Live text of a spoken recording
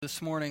This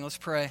morning, let's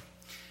pray.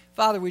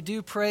 Father, we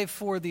do pray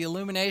for the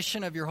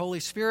illumination of your Holy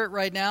Spirit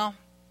right now.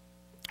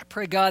 I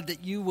pray, God,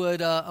 that you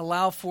would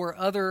allow for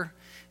other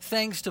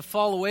things to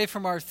fall away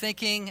from our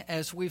thinking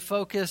as we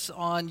focus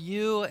on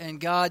you and,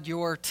 God,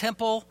 your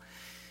temple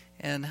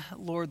and,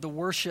 Lord, the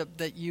worship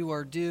that you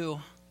are due.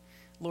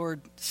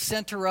 Lord,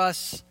 center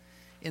us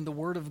in the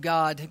Word of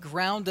God,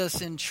 ground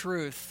us in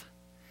truth,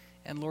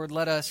 and, Lord,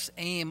 let us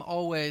aim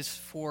always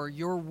for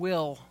your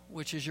will,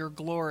 which is your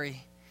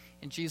glory.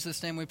 In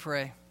Jesus' name we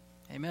pray.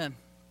 Amen.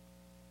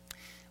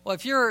 Well,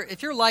 if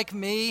you're like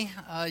me,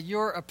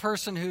 you're a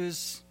person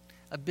who's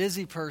a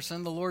busy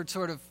person. The Lord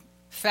sort of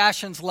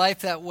fashions life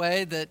that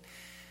way, that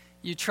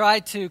you try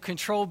to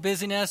control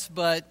busyness,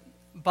 but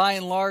by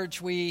and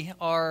large we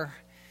are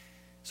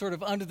sort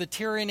of under the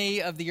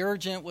tyranny of the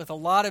urgent with a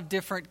lot of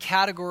different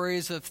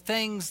categories of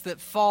things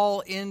that fall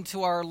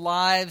into our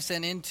lives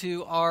and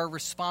into our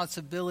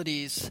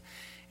responsibilities.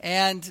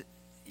 And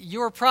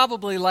you're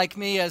probably like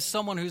me as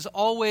someone who's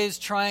always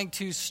trying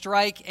to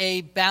strike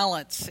a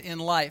balance in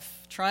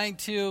life, trying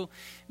to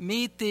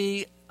meet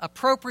the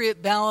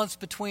appropriate balance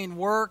between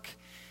work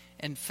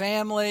and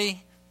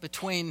family,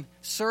 between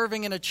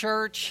serving in a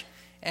church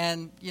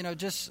and,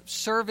 just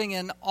serving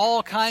in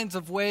all kinds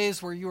of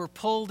ways where you are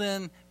pulled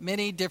in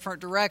many different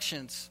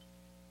directions.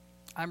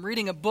 I'm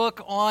reading a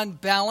book on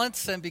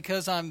balance, and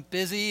because I'm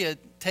busy, it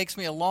takes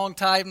me a long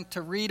time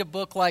to read a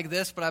book like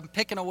this, but I'm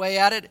picking away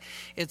at it.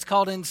 It's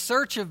called In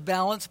Search of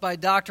Balance by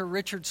Dr.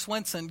 Richard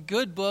Swenson.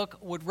 Good book,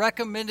 would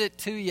recommend it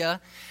to you.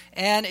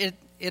 And it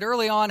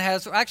early on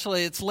has,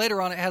 actually it's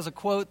later on, it has a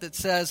quote that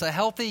says, "A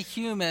healthy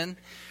human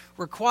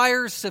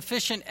requires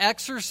sufficient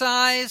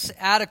exercise,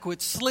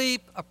 adequate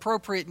sleep,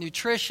 appropriate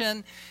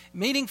nutrition,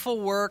 meaningful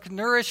work,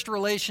 nourished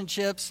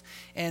relationships,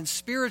 and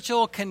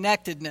spiritual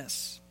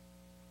connectedness."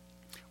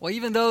 Well,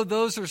 even though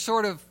those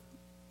are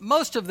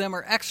most of them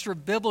are extra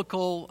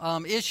biblical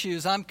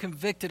issues, I'm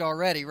convicted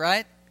already,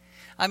 right?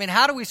 I mean,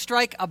 how do we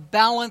strike a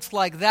balance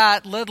like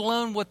that, let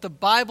alone what the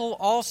Bible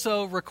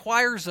also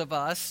requires of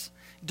us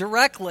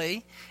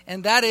directly,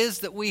 and that is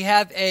that we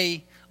have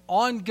a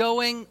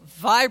ongoing,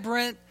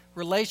 vibrant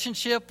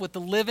relationship with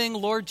the living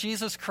Lord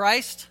Jesus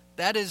Christ.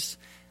 That is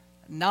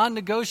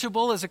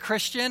non-negotiable as a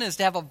Christian, is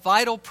to have a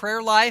vital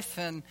prayer life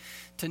and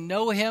to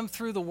know Him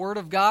through the Word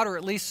of God, or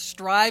at least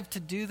strive to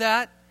do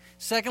that.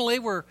 Secondly,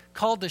 we're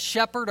called to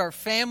shepherd our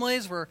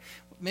families.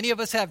 Many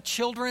of us have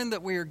children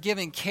that we are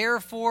giving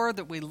care for,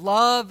 that we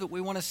love, that we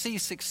want to see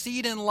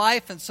succeed in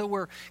life, and so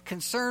we're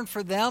concerned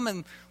for them,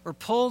 and we're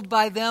pulled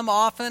by them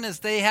often as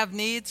they have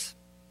needs.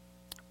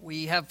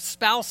 We have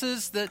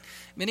spouses that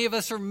many of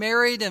us are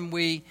married, and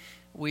we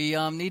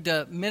need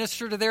to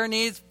minister to their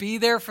needs, be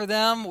there for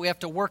them. We have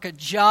to work a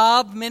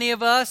job, many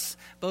of us.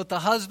 Both the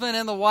husband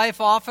and the wife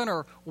often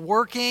are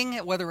working,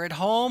 whether at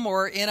home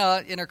or in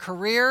a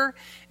career.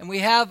 And we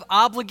have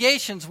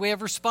obligations, we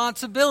have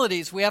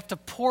responsibilities. We have to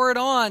pour it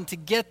on to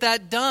get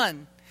that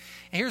done.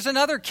 And here's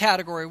another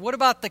category. What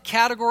about the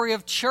category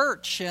of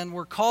church? And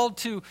we're called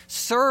to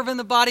serve in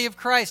the body of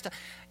Christ.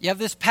 You have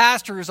this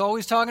pastor who's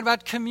always talking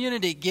about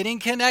community, getting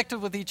connected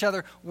with each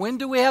other. When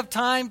do we have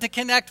time to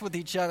connect with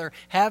each other,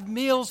 have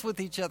meals with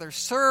each other,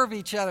 serve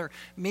each other,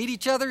 meet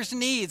each other's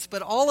needs?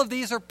 But all of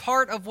these are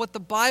part of what the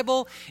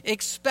Bible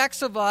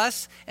expects of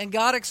us, and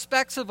God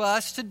expects of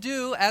us to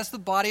do as the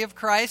body of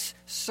Christ,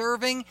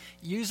 serving,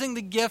 using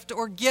the gift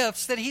or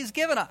gifts that He's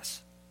given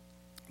us.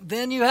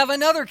 Then you have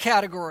another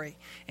category.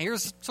 And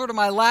here's sort of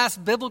my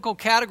last biblical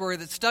category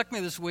that stuck out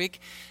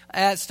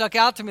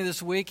to me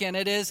this week, and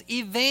it is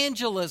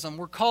evangelism.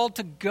 We're called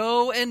to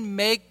go and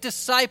make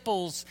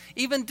disciples,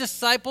 even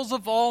disciples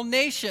of all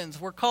nations.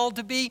 We're called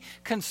to be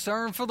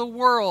concerned for the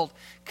world,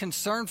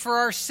 concerned for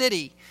our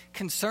city,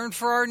 concerned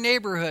for our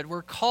neighborhood.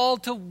 We're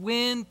called to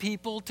win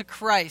people to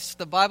Christ.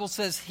 The Bible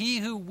says, "He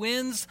who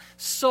wins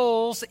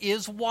souls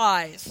is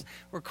wise."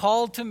 We're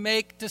called to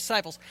make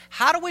disciples.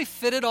 How do we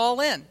fit it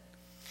all in?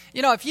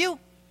 If you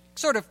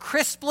sort of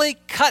crisply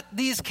cut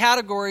these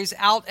categories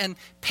out and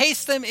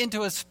paste them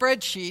into a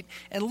spreadsheet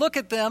and look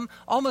at them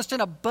almost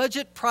in a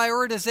budget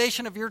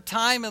prioritization of your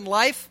time and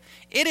life,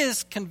 it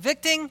is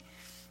convicting,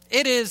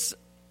 it is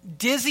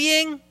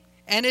dizzying,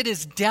 and it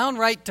is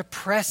downright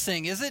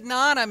depressing, is it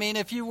not? I mean,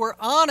 if you were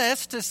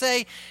honest to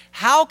say,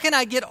 how can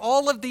I get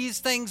all of these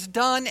things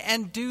done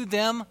and do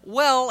them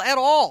well at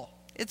all?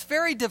 It's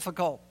very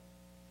difficult.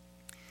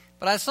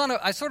 But I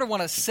sort of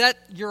want to set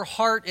your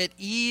heart at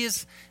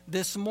ease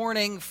this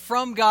morning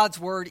from God's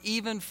Word,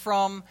 even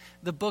from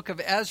the book of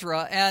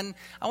Ezra. And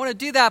I want to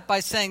do that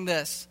by saying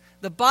this.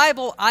 The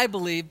Bible, I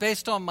believe,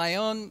 based on my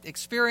own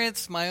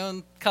experience, my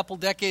own couple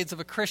decades of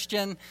a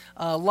Christian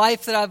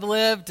life that I've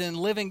lived and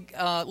living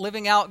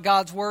out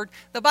God's Word,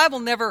 the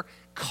Bible never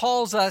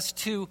calls us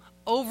to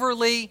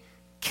overly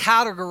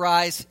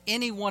categorize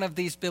any one of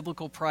these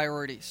biblical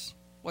priorities.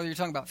 Whether you're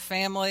talking about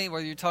family,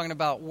 whether you're talking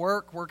about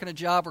working a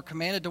job, we're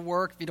commanded to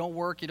work. If you don't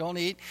work, you don't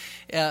eat.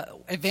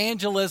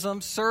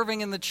 Evangelism, serving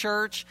in the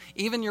church,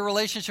 even your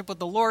relationship with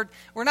the Lord.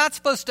 We're not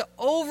supposed to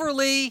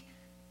overly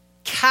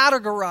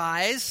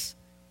categorize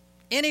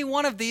any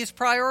one of these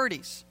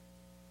priorities.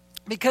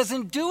 Because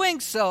in doing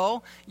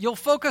so, you'll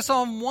focus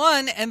on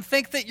one and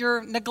think that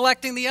you're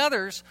neglecting the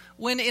others,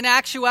 when in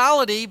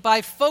actuality,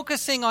 by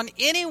focusing on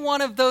any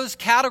one of those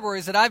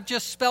categories that I've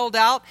just spelled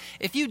out,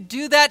 if you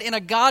do that in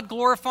a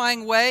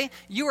God-glorifying way,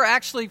 you are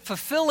actually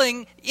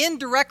fulfilling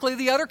indirectly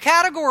the other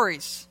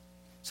categories.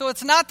 So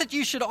it's not that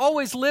you should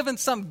always live in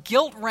some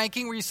guilt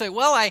ranking where you say,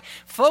 well, I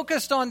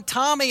focused on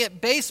Tommy at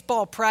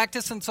baseball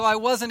practice and so I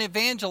wasn't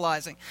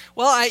evangelizing.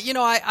 Well,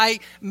 I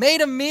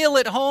made a meal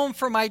at home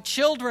for my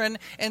children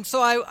and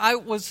so I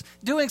was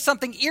doing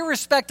something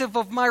irrespective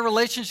of my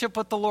relationship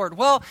with the Lord.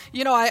 Well,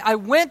 I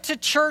went to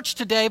church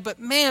today, but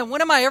man,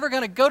 when am I ever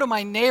going to go to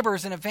my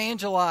neighbors and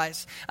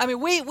evangelize? I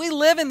mean, we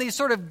live in these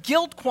sort of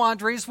guilt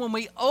quandaries when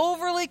we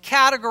overly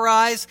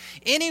categorize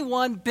any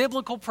one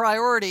biblical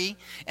priority.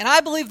 And I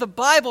believe the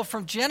Bible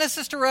from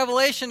Genesis to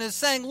Revelation is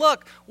saying,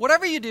 look,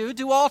 whatever you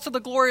do all to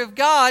the glory of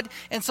God.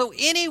 And so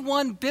any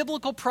one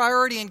biblical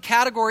priority and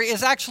category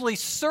is actually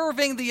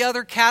serving the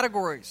other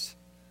categories.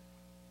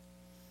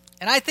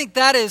 And I think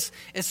that is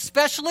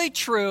especially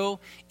true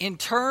in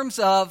terms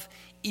of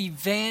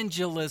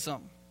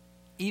evangelism.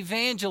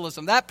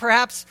 Evangelism. That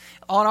perhaps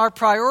on our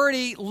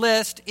priority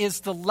list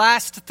is the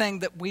last thing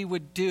that we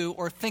would do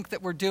or think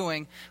that we're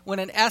doing, when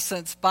in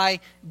essence,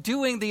 by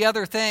doing the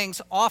other things,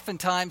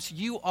 oftentimes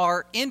you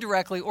are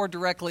indirectly or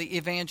directly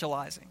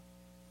evangelizing.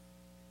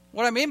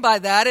 What I mean by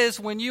that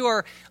is when you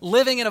are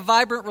living in a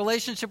vibrant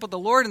relationship with the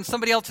Lord and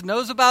somebody else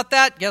knows about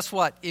that, guess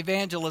what?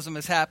 Evangelism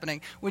is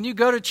happening. When you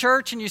go to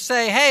church and you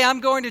say, hey,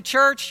 I'm going to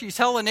church, you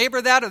tell a neighbor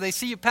that, or they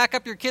see you pack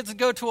up your kids and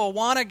go to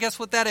Awana, guess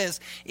what that is?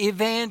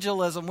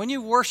 Evangelism. When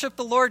you worship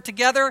the Lord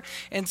together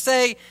and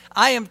say,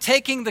 I am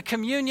taking the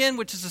communion,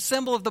 which is a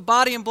symbol of the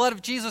body and blood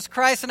of Jesus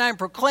Christ, and I am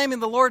proclaiming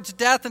the Lord's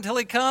death until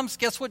he comes,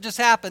 guess what just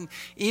happened?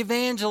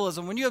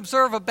 Evangelism. When you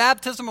observe a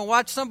baptism and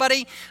watch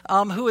somebody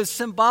who is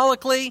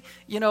symbolically,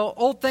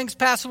 old things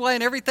pass away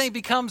and everything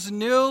becomes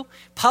new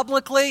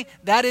publicly,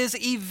 that is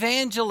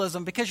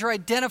evangelism, because you're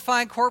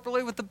identifying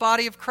corporately with the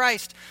body of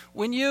Christ.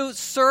 When you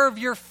serve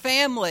your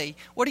family,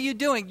 what are you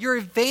doing? You're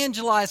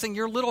evangelizing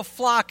your little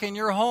flock in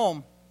your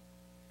home.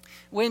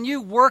 When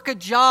you work a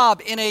job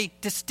in a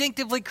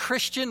distinctively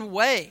Christian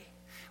way,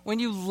 when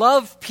you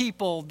love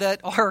people that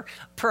are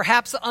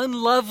perhaps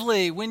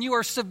unlovely, when you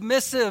are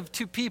submissive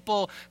to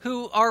people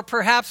who are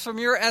perhaps from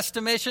your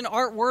estimation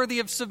aren't worthy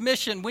of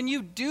submission, when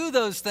you do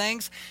those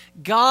things,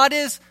 God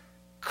is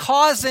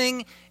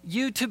causing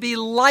you to be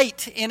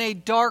light in a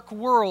dark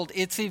world.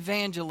 It's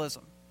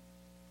evangelism.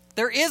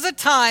 There is a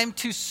time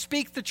to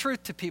speak the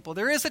truth to people.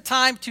 There is a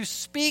time to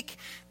speak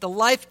the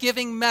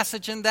life-giving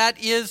message, and that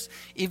is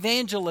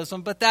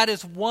evangelism, but that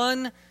is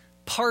one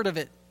part of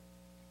it.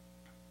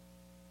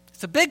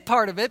 It's a big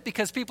part of it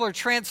because people are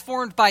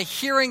transformed by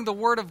hearing the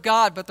Word of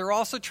God, but they're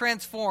also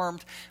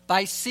transformed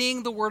by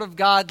seeing the Word of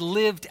God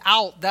lived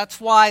out.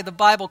 That's why the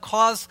Bible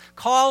calls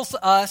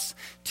us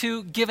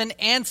to give an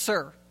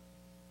answer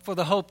for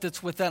the hope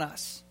that's within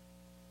us.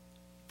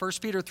 1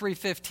 Peter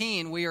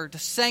 3:15, we are to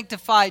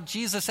sanctify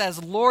Jesus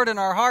as Lord in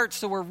our hearts,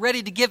 so we're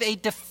ready to give a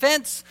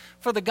defense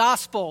for the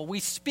gospel. We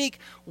speak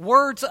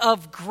words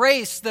of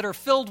grace that are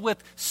filled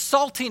with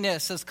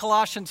saltiness, as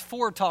Colossians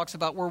 4 talks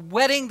about. We're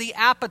whetting the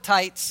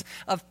appetites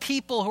of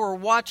people who are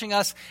watching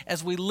us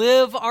as we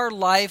live our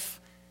life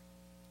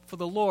for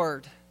the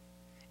Lord.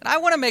 And I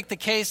want to make the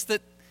case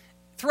that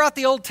throughout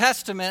the Old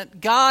Testament,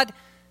 God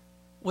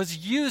was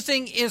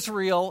using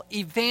Israel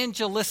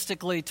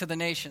evangelistically to the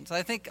nations.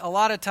 I think a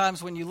lot of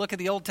times when you look at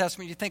the Old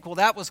Testament, you think, well,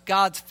 that was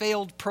God's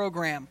failed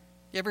program.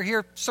 You ever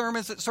hear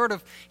sermons that sort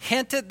of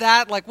hint at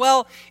that? Like,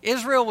 well,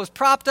 Israel was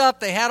propped up,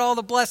 they had all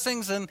the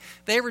blessings, and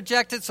they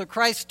rejected, so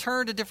Christ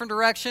turned a different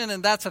direction,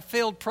 and that's a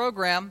failed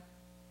program.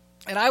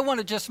 And I want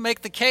to just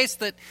make the case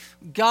that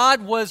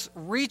God was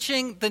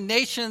reaching the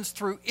nations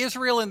through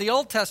Israel in the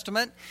Old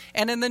Testament,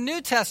 and in the New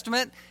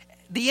Testament,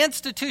 the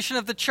institution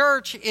of the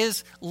church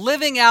is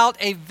living out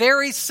a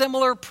very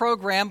similar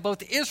program.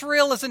 Both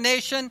Israel as a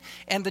nation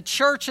and the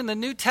church in the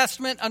New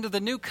Testament under the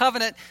New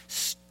Covenant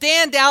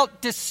stand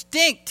out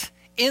distinct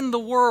in the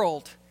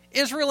world.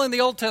 Israel in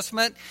the Old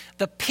Testament,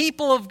 the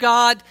people of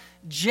God,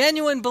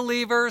 genuine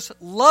believers,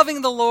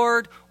 loving the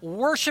Lord,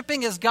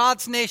 worshiping as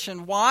God's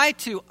nation. Why?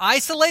 To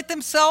isolate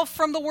themselves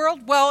from the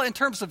world? Well, in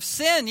terms of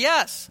sin,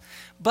 yes.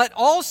 But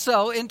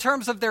also in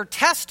terms of their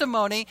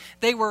testimony,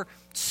 they were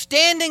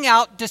standing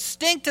out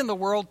distinct in the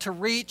world to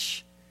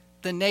reach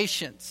the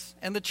nations.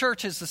 And the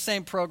church is the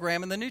same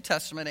program in the New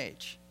Testament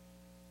age.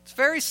 It's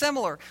very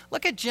similar.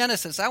 Look at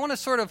Genesis. I want to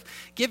sort of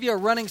give you a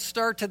running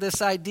start to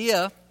this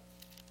idea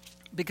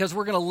because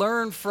we're going to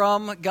learn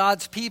from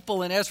God's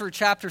people in Ezra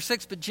chapter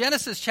 6. But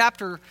Genesis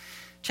chapter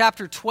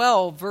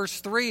 12,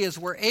 verse 3 is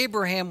where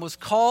Abraham was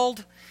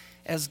called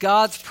as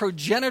God's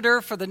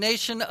progenitor for the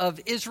nation of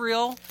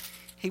Israel.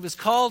 He was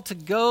called to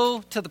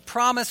go to the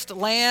promised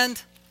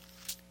land.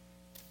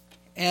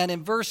 And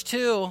in verse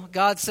 2,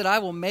 God said, I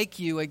will make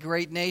you a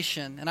great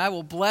nation, and I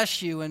will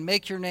bless you and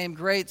make your name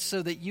great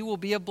so that you will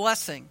be a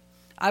blessing.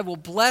 I will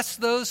bless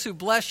those who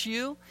bless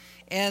you,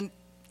 and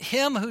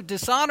him who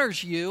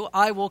dishonors you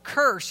I will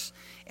curse,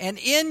 and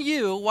in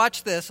you,"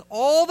 watch this,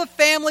 "all the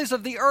families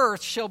of the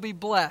earth shall be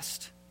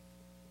blessed."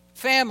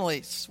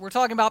 Families. We're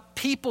talking about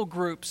people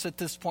groups at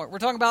this point. We're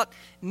talking about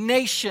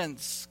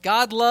nations.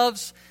 God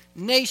loves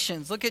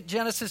nations. Look at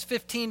Genesis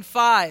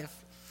 15:5.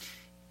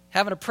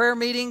 Having a prayer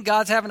meeting.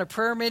 God's having a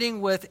prayer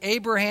meeting with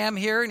Abraham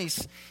here, and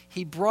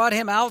he brought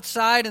him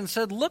outside and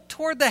said, "Look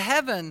toward the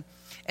heaven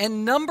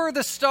and number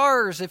the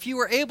stars, if you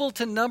were able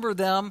to number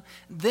them."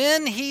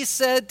 Then he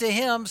said to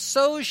him,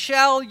 "So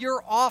shall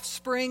your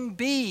offspring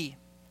be."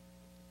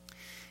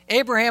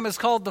 Abraham is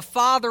called the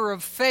father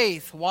of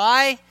faith.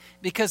 Why?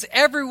 Because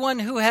everyone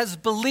who has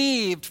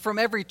believed from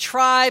every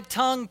tribe,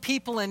 tongue,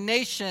 people, and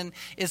nation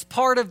is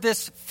part of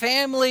this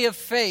family of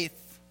faith.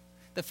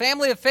 The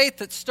family of faith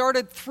that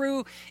started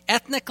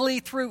ethnically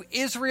through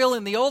Israel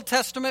in the Old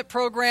Testament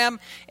program,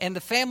 and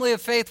the family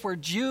of faith where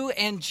Jew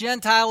and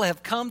Gentile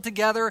have come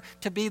together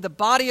to be the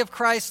body of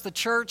Christ, the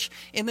church,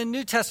 in the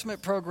New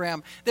Testament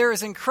program. There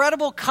is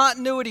incredible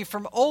continuity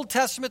from Old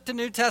Testament to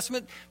New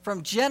Testament,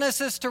 from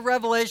Genesis to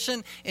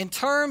Revelation, in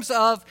terms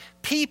of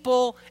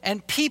people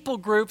and people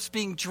groups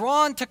being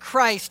drawn to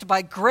Christ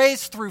by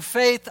grace through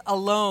faith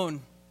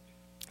alone.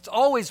 It's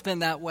always been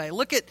that way.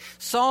 Look at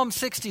Psalm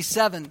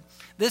 67.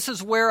 This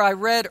is where I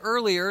read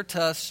earlier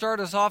to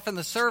start us off in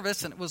the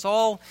service, and it was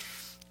all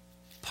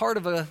part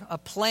of a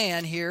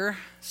plan here.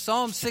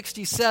 Psalm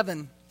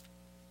 67.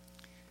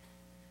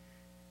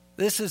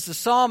 This is the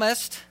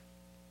psalmist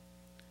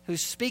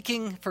who's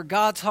speaking for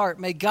God's heart.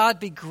 May God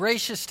be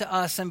gracious to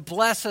us and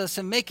bless us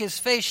and make his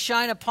face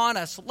shine upon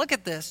us. Look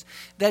at this.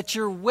 That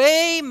your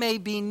way may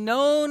be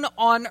known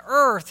on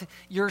earth,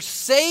 your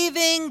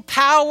saving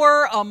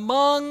power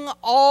among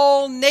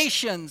all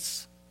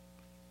nations.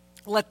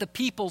 Let the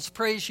peoples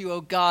praise you,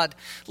 O God.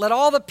 Let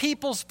all the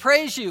peoples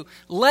praise you.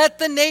 Let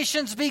the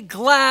nations be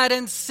glad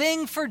and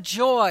sing for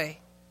joy.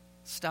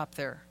 Stop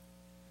there.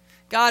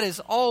 God has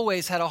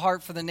always had a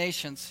heart for the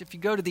nations. If you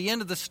go to the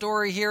end of the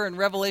story here in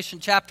Revelation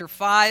chapter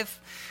 5,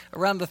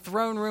 around the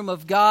throne room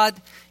of God,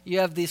 you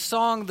have the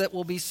song that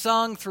will be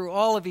sung through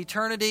all of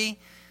eternity,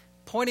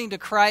 pointing to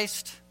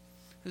Christ,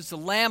 who's the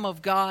Lamb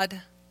of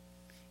God.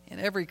 And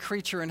every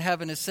creature in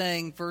heaven is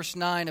saying, verse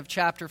 9 of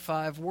chapter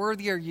 5,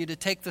 "Worthy are you to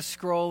take the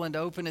scroll and to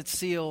open its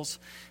seals,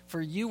 for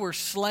you were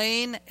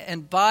slain,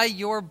 and by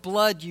your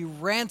blood you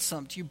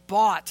ransomed, you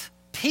bought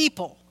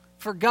people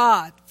for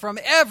God from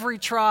every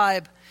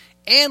tribe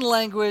and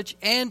language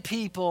and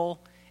people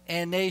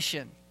and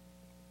nation."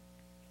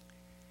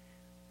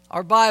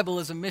 Our Bible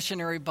is a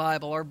missionary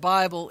Bible. Our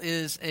Bible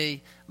is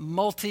a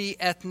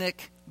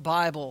multi-ethnic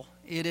Bible.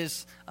 It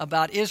is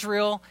about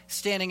Israel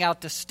standing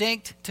out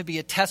distinct to be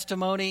a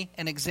testimony,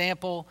 an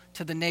example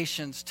to the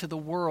nations, to the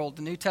world.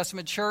 The New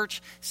Testament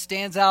church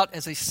stands out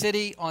as a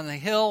city on the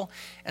hill,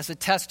 as a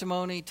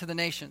testimony to the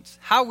nations.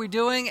 How are we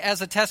doing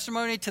as a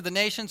testimony to the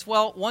nations?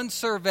 Well, one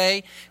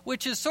survey,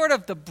 which is sort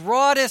of the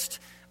broadest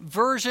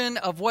version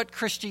of what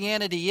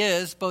Christianity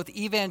is, both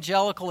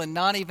evangelical and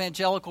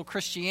non-evangelical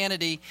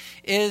Christianity,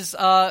 is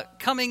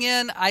coming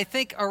in, I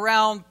think,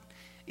 around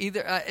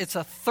it's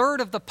a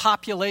third of the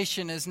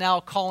population is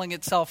now calling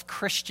itself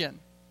Christian.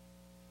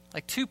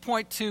 Like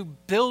 2.2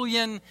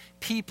 billion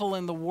people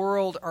in the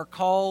world are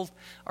called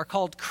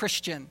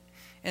Christian.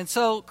 And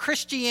so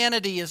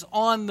Christianity is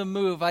on the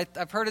move.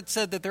 I've heard it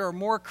said that there are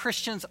more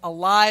Christians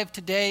alive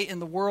today in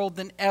the world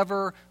than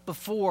ever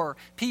before.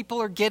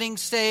 People are getting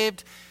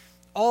saved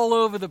all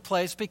over the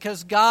place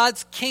because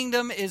God's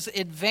kingdom is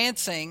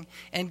advancing,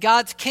 and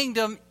God's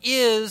kingdom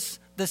is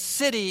the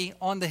city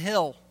on the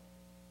hill.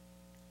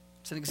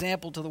 It's an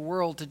example to the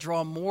world to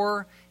draw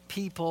more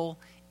people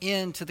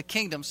into the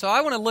kingdom. So I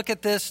want to look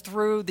at this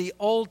through the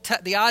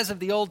eyes of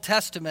the Old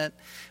Testament,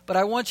 but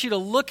I want you to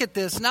look at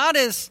this not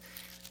as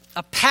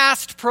a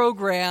past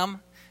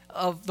program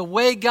of the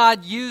way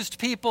God used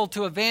people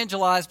to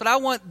evangelize, but I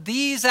want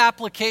these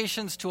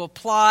applications to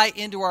apply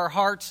into our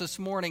hearts this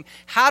morning.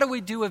 How do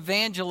we do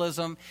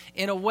evangelism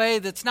in a way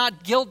that's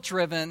not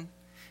guilt-driven,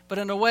 but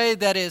in a way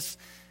that is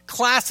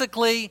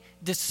classically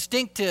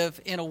distinctive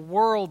in a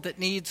world that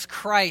needs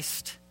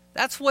Christ?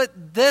 That's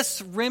what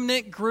this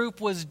remnant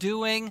group was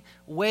doing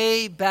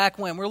way back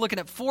when. We're looking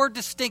at 4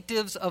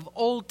 distinctives of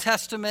Old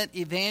Testament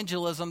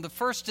evangelism. The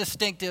first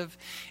distinctive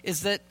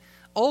is that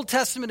Old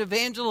Testament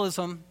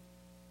evangelism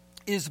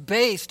is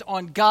based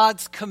on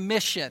God's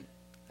commission.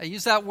 I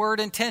use that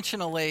word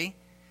intentionally.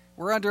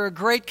 We're under a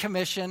great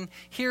commission.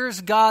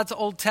 Here's God's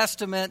Old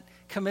Testament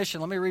commission.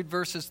 Let me read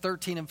verses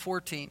 13 and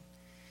 14.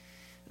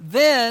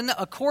 Then,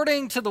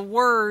 according to the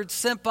word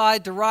sent by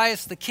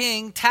Darius the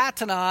king,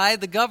 Tattenai,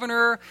 the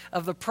governor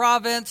of the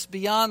province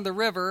beyond the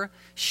river,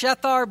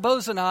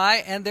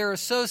 Shethar-Bozenai and their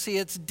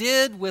associates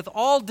did with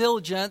all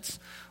diligence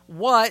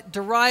what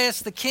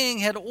Darius the king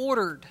had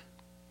ordered.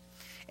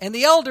 And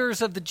the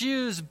elders of the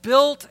Jews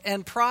built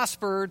and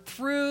prospered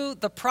through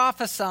the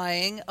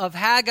prophesying of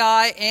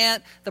Haggai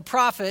and the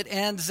prophet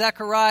and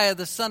Zechariah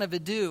the son of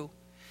Iddu.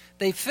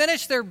 They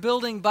finished their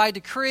building by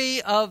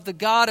decree of the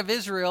God of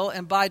Israel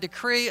and by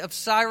decree of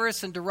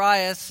Cyrus and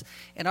Darius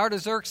and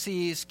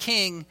Artaxerxes,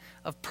 king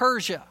of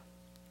Persia.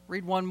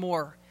 Read one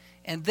more.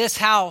 And this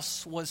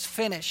house was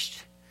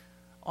finished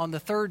on the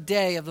 3rd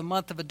day of the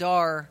month of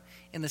Adar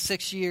in the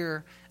 6th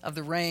year of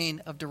the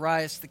reign of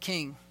Darius the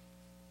king.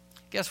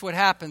 Guess what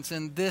happens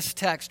in this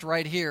text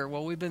right here?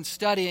 Well, we've been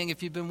studying,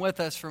 if you've been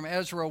with us, from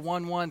Ezra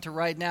 1:1 to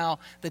right now.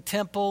 The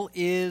temple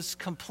is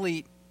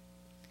complete.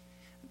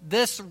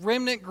 This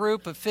remnant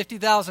group of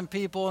 50,000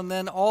 people and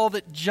then all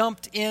that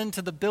jumped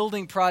into the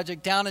building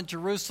project down in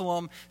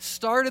Jerusalem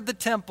started the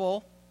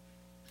temple,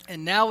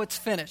 and now it's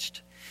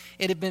finished.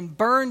 It had been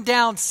burned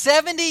down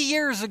 70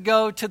 years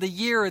ago to the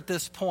year at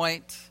this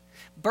point.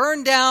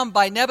 Burned down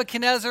by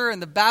Nebuchadnezzar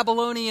and the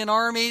Babylonian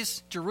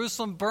armies.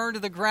 Jerusalem burned to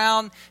the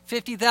ground.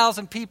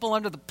 50,000 people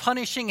under the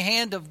punishing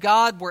hand of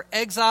God were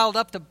exiled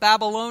up to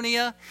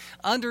Babylonia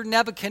under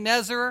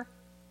Nebuchadnezzar.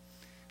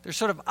 They're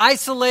sort of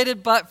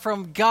isolated but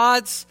from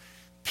God's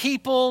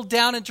people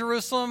down in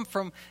Jerusalem,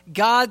 from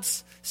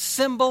God's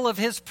symbol of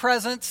his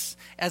presence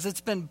as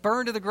it's been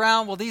burned to the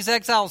ground. Well, these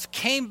exiles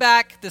came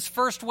back, this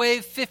first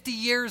wave, 50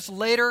 years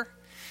later.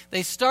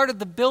 They started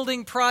the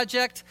building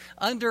project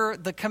under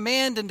the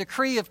command and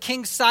decree of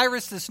King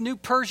Cyrus, this new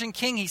Persian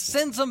king. He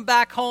sends them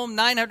back home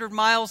 900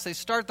 miles. They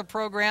start the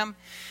program.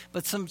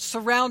 But some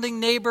surrounding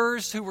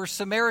neighbors who were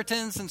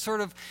Samaritans and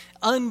sort of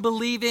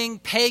unbelieving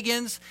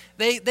pagans,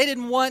 they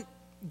didn't want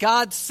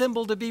God's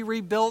symbol to be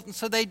rebuilt, and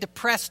so they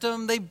depressed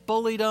them, they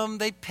bullied them,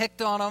 they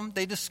picked on them,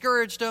 they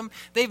discouraged them.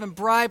 They even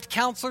bribed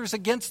counselors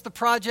against the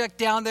project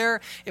down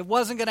there. It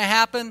wasn't going to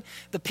happen.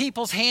 The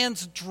people's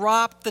hands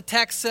dropped, the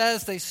text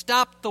says. They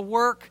stopped the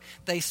work.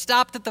 They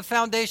stopped at the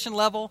foundation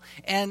level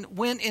and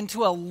went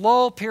into a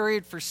lull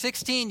period for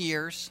 16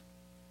 years.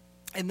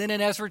 And then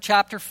in Ezra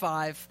chapter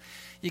 5,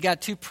 you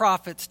got 2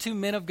 prophets, 2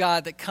 men of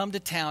God that come to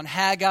town,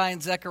 Haggai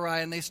and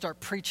Zechariah, and they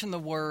start preaching the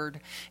word,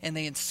 and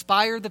they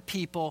inspire the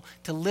people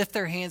to lift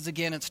their hands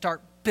again and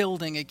start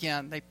building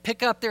again. They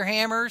pick up their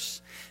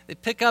hammers, they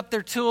pick up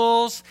their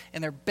tools,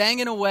 and they're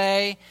banging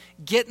away,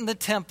 getting the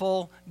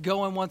temple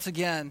going once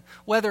again.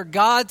 Whether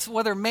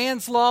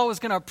man's law was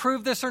going to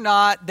approve this or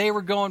not, they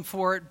were going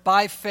for it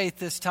by faith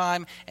this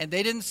time, and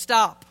they didn't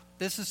stop.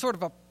 This is sort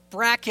of a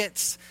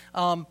brackets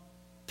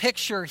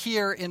picture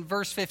here in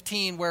verse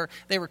 15 where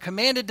they were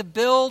commanded to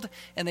build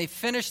and they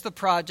finished the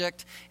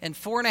project, and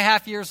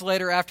 4.5 years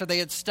later, after they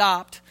had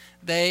stopped,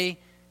 they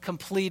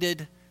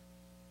completed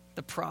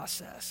the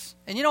process.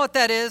 And you know what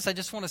that is? I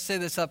just want to say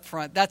this up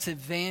front. That's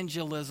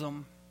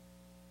evangelism.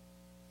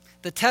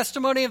 The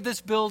testimony of this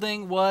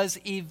building was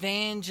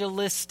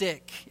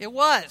evangelistic. It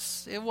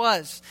was.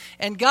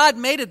 And God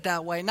made it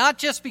that way, not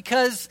just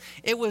because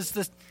it was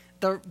the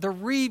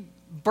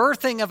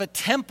rebirthing of a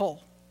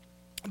temple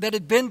that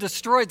had been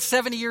destroyed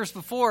 70 years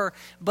before,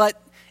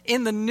 but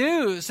in the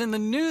news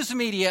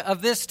media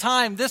of this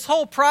time, this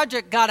whole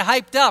project got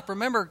hyped up.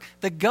 Remember,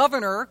 the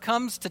governor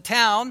comes to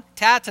town,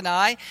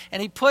 Tattenai,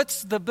 and he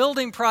puts the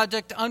building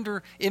project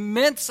under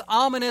immense,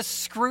 ominous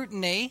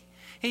scrutiny.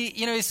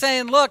 He's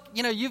saying, look,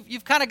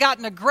 you've kind of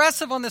gotten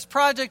aggressive on this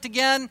project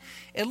again.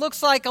 It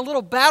looks like a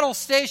little battle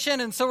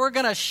station, and so we're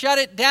going to shut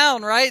it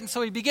down, right? And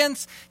so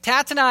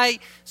Tattenai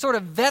sort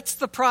of vets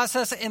the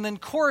process and then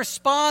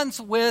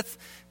corresponds with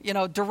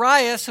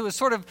Darius, who is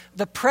sort of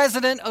the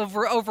president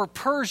over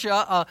Persia,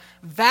 a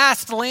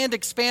vast land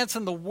expanse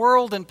in the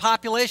world and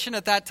population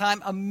at that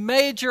time, a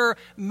major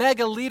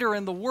mega leader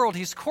in the world.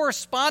 He's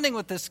corresponding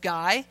with this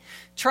guy,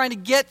 trying to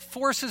get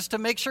forces to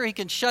make sure he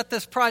can shut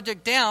this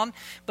project down.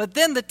 But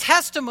then the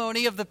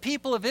testimony of the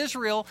people of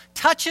Israel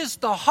touches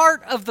the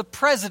heart of the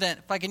president,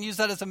 if I can use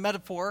that as a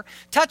metaphor,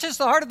 touches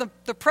the heart of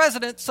the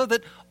president so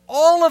that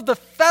all of the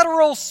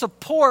federal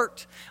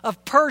support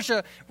of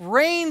Persia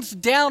rains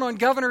down on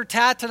Governor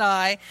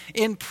Tattenai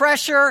in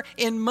pressure,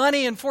 in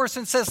money, and force,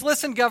 and says,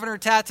 listen, Governor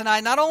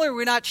Tattenai, not only are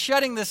we not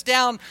shutting this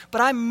down,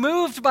 but I'm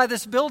moved by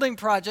this building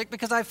project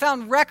because I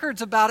found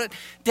records about it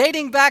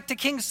dating back to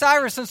King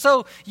Cyrus, and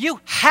so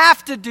you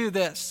have to do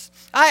this.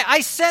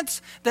 I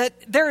sense that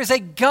there is a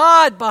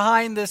God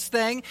behind this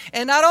thing,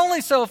 and not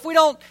only so, if we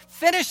don't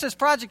finish this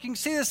project, you can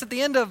see this at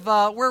the end of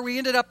where we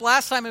ended up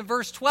last time in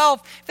verse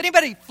 12. If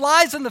anybody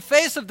flies in the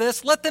face of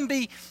this, let them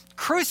be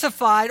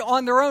crucified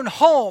on their own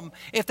home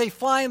if they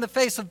fly in the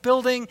face of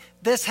building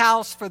this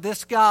house for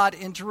this God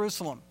in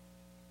Jerusalem.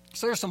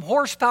 So there's some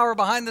horsepower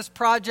behind this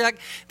project.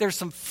 There's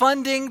some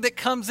funding that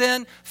comes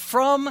in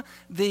from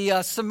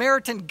the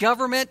Samaritan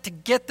government to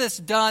get this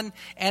done,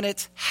 and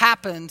it's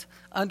happened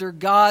under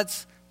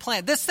God's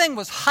plan. This thing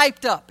was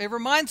hyped up. It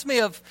reminds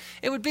me of,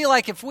 it would be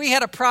like if we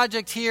had a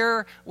project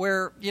here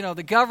where,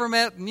 the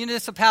government,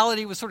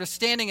 municipality was sort of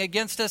standing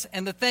against us,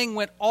 and the thing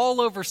went all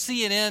over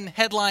CNN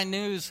headline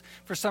news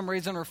for some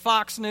reason, or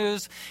Fox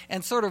News,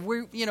 and sort of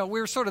we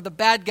were sort of the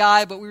bad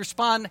guy, but we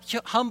respond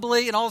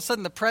humbly, and all of a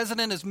sudden the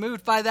president is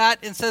moved by that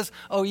and says,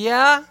 oh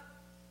yeah,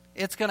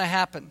 it's going to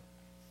happen.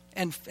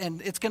 And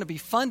it's going to be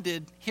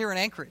funded here in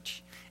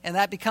Anchorage. and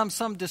that becomes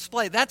some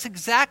display. That's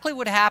exactly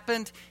what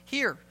happened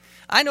here.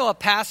 I know a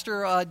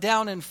pastor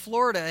down in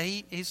Florida.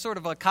 He's sort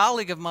of a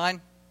colleague of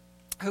mine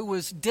who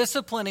was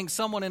disciplining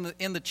someone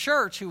in the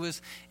church who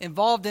was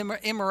involved in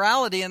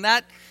immorality, and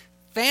that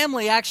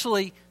family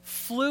actually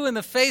flew in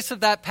the face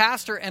of that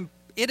pastor, and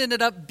it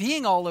ended up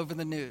being all over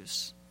the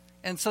news.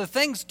 And so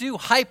things do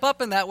hype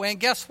up in that way, and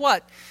guess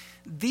what?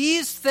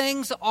 These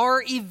things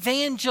are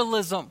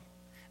evangelism.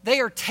 They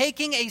are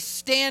taking a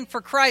stand for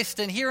Christ.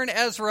 And here in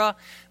Ezra,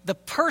 the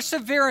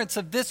perseverance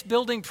of this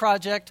building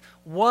project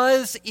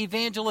was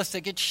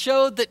evangelistic. It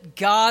showed that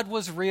God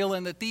was real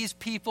and that these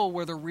people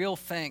were the real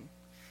thing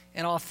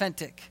and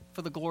authentic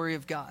for the glory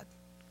of God.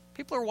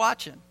 People are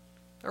watching.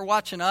 They're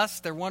watching us.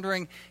 They're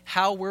wondering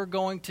how we're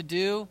going to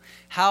do,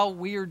 how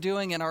we are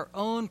doing in our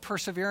own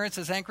perseverance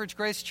as Anchorage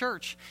Grace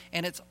Church.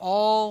 And it's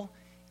all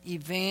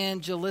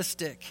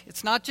evangelistic.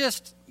 It's not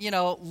just,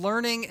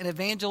 learning an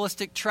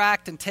evangelistic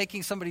tract and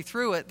taking somebody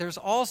through it. There's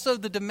also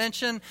the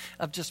dimension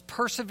of just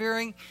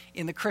persevering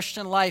in the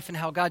Christian life and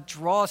how God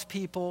draws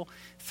people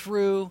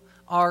through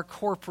our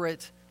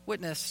corporate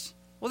witness.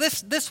 Well,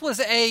 this was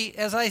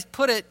as I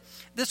put it,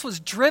 this was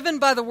driven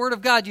by the word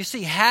of God. You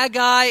see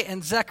Haggai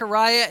and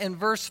Zechariah in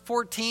verse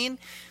 14.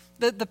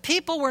 The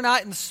people were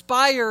not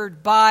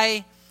inspired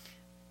by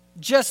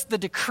just the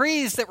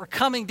decrees that were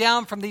coming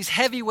down from these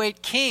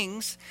heavyweight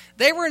kings.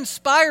 They were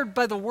inspired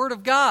by the word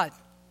of God.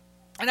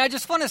 And I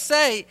just want to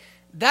say,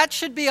 that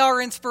should be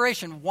our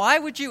inspiration. Why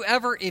would you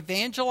ever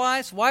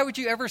evangelize? Why would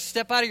you ever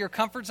step out of your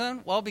comfort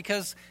zone? Well,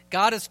 because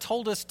God has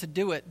told us to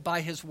do it by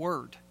his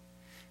word.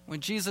 When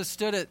Jesus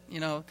stood at,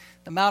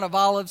 the Mount of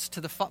Olives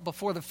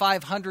before the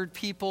 500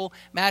 people,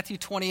 Matthew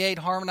 28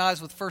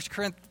 harmonized with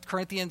 1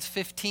 Corinthians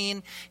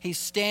 15, he's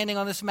standing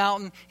on this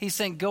mountain. He's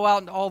saying, go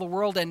out into all the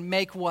world and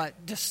make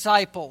what?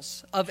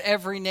 Disciples of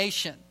every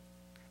nation.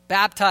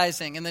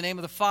 Baptizing in the name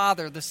of the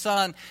Father, the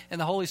Son, and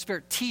the Holy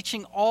Spirit,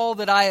 teaching all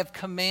that I have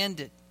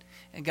commanded.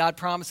 And God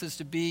promises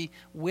to be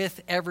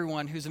with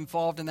everyone who's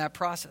involved in that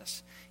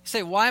process. You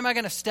say, why am I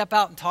going to step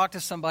out and talk to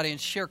somebody and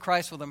share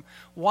Christ with them?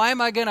 Why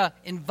am I going to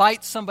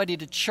invite somebody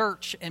to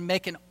church and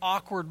make an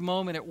awkward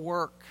moment at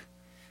work?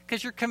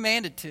 Because you're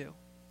commanded to.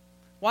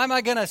 Why am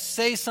I going to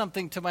say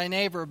something to my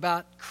neighbor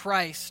about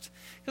Christ?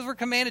 Because we're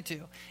commanded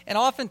to. And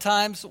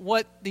oftentimes,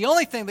 the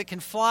only thing that can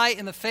fly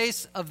in the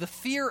face of the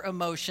fear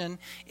emotion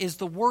is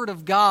the word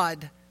of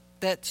God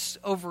that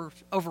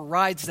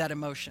overrides that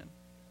emotion.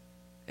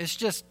 It's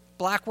just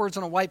black words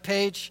on a white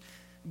page.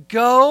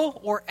 Go,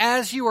 or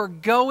as you are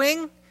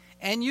going,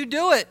 and you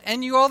do it.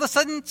 And you all of a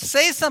sudden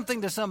say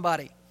something to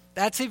somebody.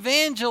 That's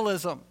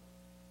evangelism.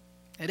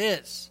 It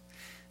is.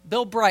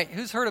 Bill Bright.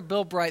 Who's heard of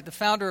Bill Bright, the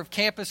founder of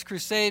Campus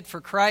Crusade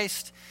for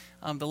Christ?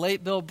 The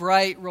late Bill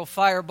Bright, real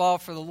fireball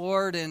for the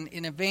Lord and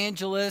an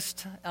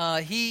evangelist.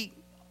 He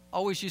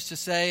always used to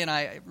say, and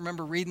I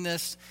remember reading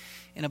this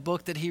in a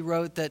book that he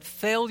wrote, that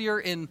failure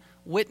in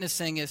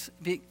witnessing is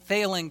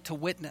failing to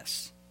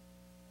witness.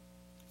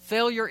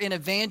 Failure in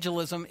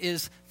evangelism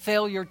is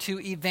failure to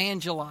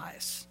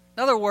evangelize.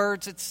 In other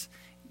words, it's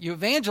you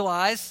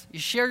evangelize, you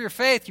share your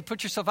faith, you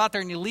put yourself out there,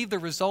 and you leave the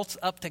results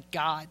up to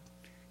God.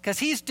 Because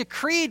he's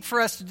decreed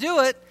for us to do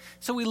it,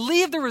 so we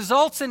leave the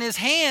results in his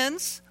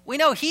hands. We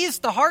know he's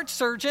the heart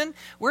surgeon.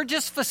 We're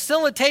just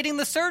facilitating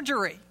the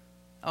surgery,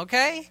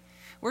 okay?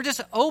 We're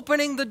just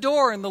opening the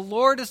door, and the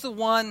Lord is the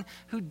one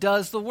who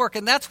does the work.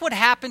 And that's what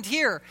happened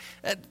here.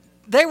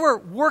 They were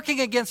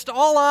working against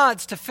all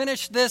odds to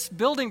finish this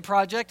building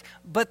project,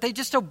 but they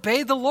just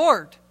obeyed the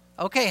Lord.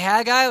 Okay,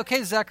 Haggai,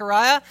 okay,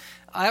 Zechariah.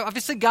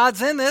 Obviously,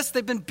 God's in this.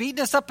 They've been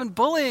beating us up and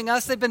bullying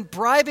us. They've been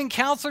bribing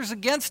counselors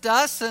against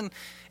us,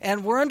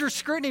 and we're under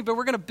scrutiny, but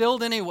we're going to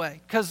build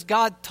anyway because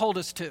God told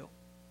us to.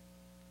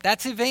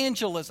 That's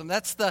evangelism.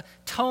 That's the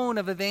tone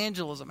of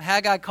evangelism.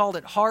 Haggai called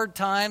it hard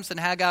times in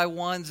Haggai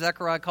 1.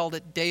 Zechariah called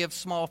it day of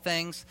small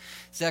things,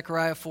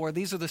 Zechariah 4.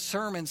 These are the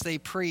sermons they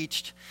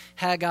preached,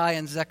 Haggai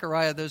and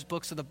Zechariah, those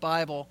books of the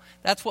Bible.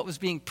 That's what was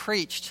being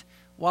preached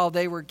while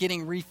they were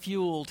getting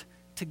refueled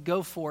to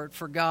go for it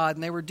for God.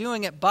 And they were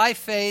doing it by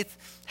faith.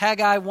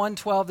 Haggai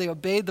 1:12, they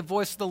obeyed the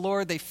voice of the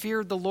Lord. They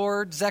feared the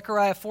Lord.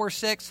 Zechariah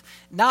 4:6,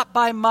 not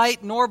by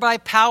might nor by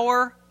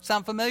power.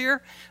 Sound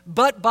familiar?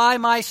 But by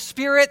my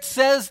Spirit,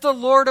 says the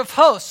Lord of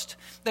hosts.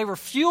 They were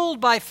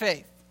fueled by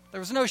faith. There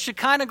was no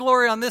Shekinah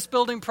glory on this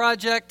building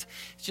project.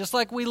 It's just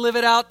like we live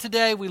it out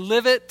today. We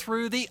live it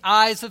through the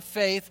eyes of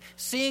faith,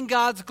 seeing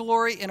God's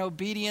glory in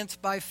obedience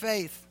by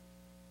faith.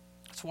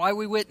 That's why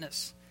we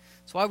witness.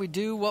 That's why we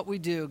do what we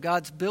do.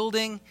 God's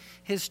building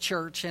his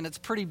church, and it's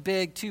pretty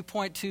big,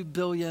 2.2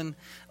 billion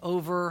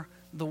over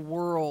the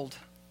world.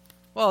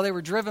 Well, they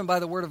were driven by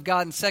the Word of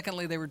God, and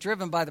secondly, they were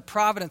driven by the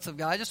providence of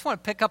God. I just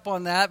want to pick up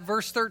on that.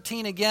 Verse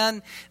 13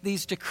 again,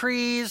 these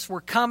decrees were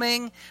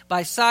coming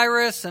by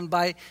Cyrus and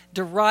by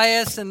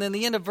Darius, and then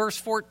the end of verse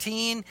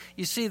 14,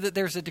 you see that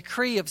there's a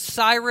decree of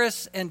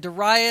Cyrus and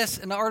Darius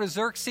and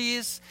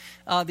Artaxerxes.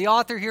 The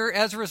author here,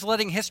 Ezra, is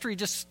letting history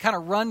just kind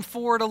of run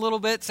forward a little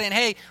bit, saying,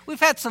 hey, we've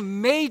had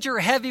some major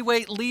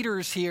heavyweight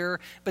leaders here.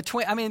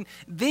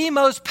 The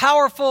most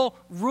powerful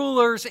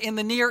rulers in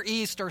the Near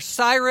East are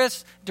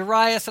Cyrus,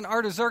 Darius, and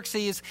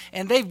Artaxerxes,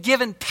 and they've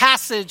given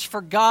passage for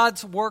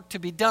God's work to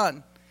be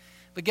done.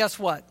 But guess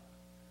what?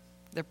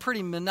 They're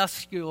pretty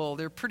minuscule.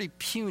 They're pretty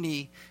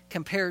puny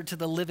compared to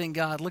the living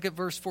God. Look at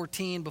verse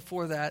 14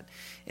 before that.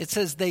 It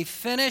says they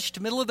finished,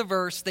 middle of the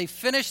verse, they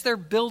finished their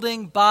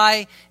building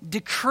by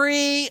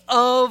decree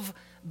of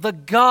the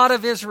God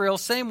of Israel,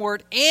 same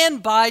word,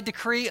 and by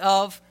decree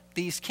of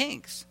these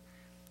kings.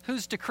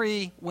 Whose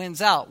decree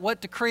wins out? What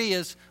decree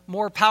is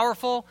more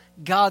powerful?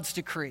 God's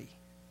decree.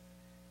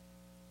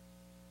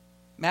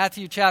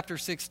 Matthew chapter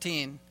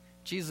 16,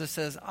 Jesus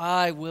says,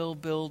 I will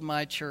build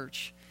my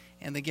church,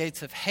 and the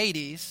gates of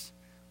Hades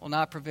will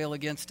not prevail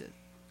against it.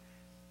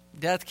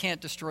 Death can't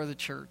destroy the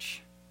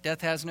church.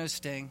 Death has no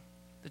sting.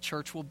 The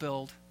church will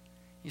build.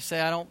 You say,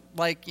 I don't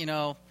like,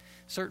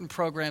 certain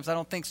programs. I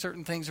don't think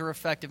certain things are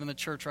effective in the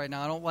church right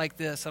now. I don't like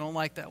this. I don't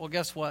like that. Well,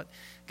 guess what?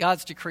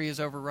 God's decree is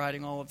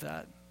overriding all of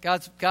that.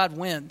 God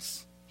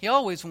wins. He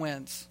always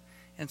wins.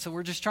 And so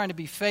we're just trying to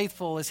be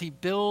faithful as he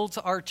builds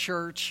our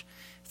church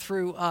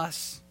through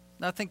us.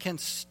 Nothing can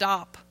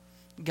stop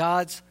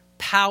God's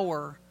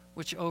power,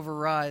 which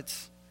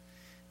overrides.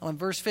 Well, in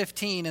verse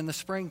 15, in the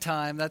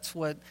springtime, that's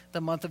what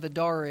the month of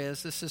Adar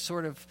is. This is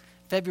sort of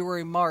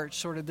February, March,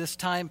 sort of this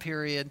time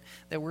period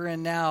that we're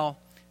in now.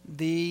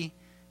 The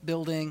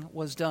building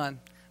was done.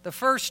 The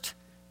first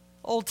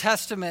Old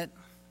Testament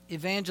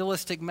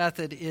evangelistic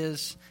method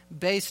is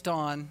based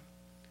on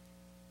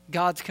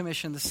God's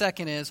commission. The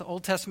second is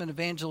Old Testament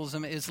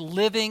evangelism is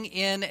living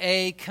in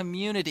a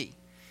community.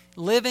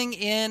 Living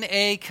in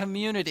a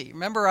community.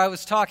 Remember, I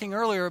was talking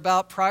earlier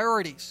about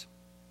priorities.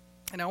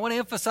 And I want to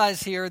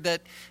emphasize here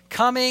that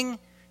coming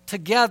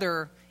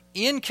together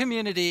in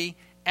community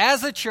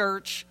as a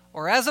church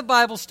or as a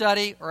Bible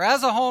study or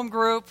as a home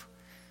group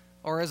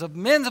or as a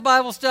men's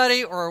Bible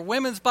study or a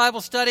women's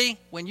Bible study,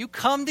 when you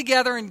come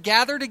together and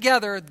gather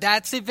together,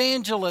 that's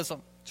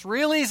evangelism. It's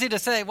real easy to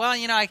say, well,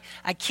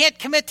 I can't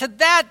commit to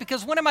that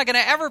because when am I going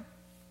to ever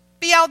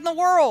be out in the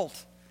world?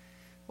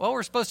 Well,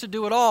 we're supposed to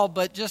do it all,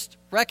 but just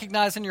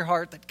recognize in your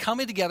heart that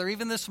coming together,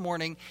 even this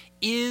morning,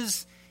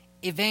 is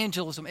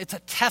evangelism. It's a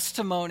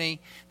testimony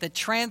that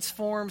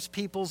transforms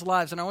people's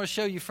lives. And I want to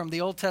show you from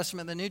the Old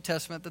Testament and the New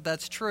Testament that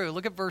that's true.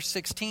 Look at verse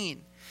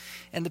 16.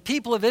 And the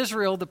people of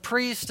Israel, the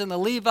priests and the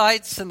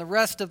Levites and the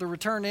rest of the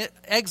returned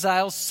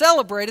exiles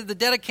celebrated the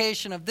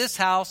dedication of this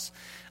house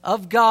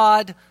of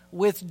God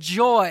with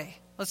joy.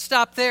 Let's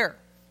stop there.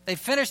 They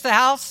finished the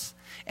house,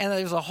 and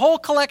there's a whole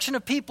collection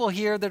of people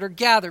here that are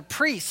gathered.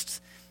 Priests,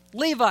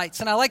 Levites,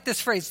 and I like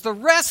this phrase, the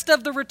rest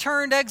of the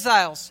returned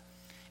exiles.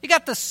 You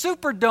got the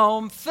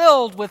Superdome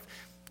filled with,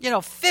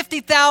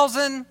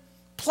 50,000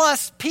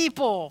 plus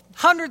people,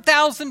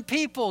 100,000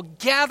 people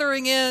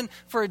gathering in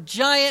for a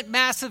giant,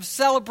 massive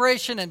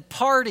celebration and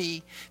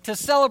party to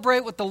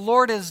celebrate what the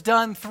Lord has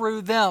done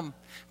through them.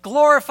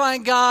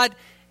 Glorifying God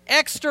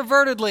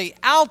extrovertedly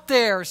out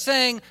there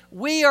saying,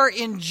 we are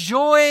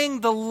enjoying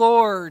the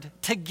Lord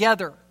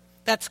together.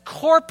 That's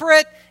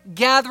corporate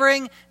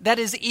gathering. That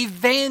is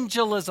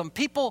evangelism.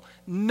 People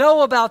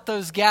know about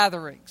those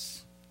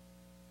gatherings.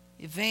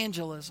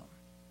 Evangelism.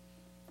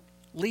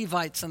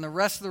 Levites and the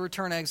rest of the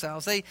returned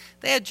exiles, they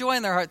had joy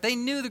in their heart. They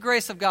knew the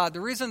grace of God.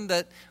 The reason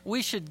that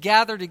we should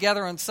gather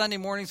together on Sunday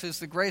mornings is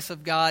the grace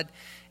of God.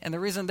 And the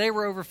reason they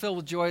were overfilled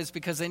with joy is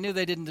because they knew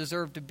they didn't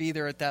deserve to be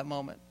there at that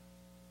moment.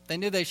 They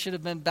knew they should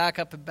have been back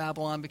up in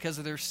Babylon because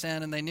of their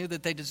sin, and they knew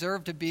that they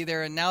deserved to be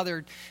there, and now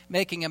they're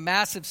making a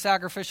massive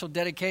sacrificial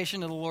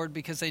dedication to the Lord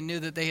because they knew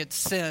that they had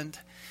sinned.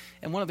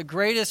 And one of the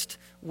greatest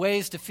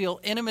ways to feel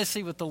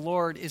intimacy with the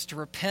Lord is to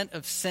repent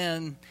of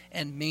sin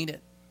and mean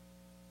it.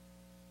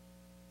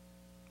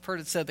 I've heard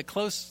it said the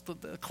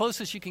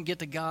closest you can get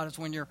to God is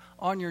when you're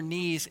on your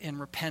knees in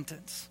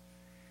repentance.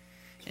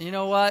 And you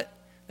know what?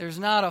 There's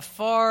not a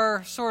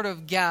far sort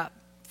of gap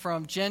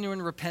from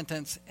genuine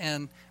repentance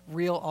and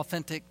real,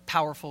 authentic,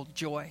 powerful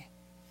joy.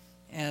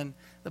 And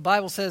the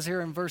Bible says here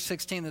in verse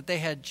 16 that they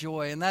had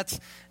joy. And that's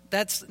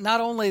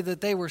not only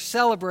that they were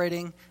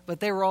celebrating,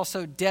 but they were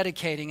also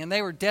dedicating. And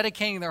they were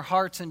dedicating their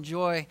hearts in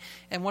joy.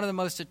 And one of the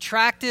most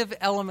attractive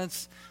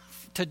elements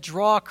to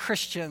draw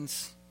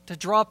Christians, to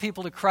draw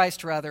people to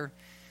Christ rather,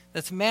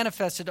 that's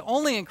manifested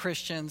only in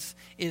Christians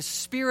is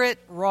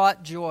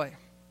spirit-wrought joy.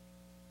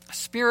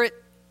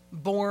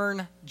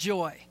 Spirit-born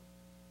joy.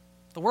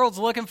 The world's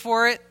looking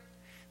for it.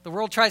 The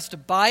world tries to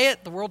buy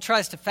it. The world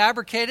tries to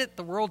fabricate it.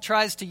 The world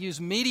tries to use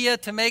media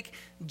to make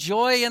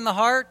joy in the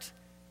heart.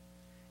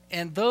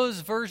 And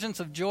those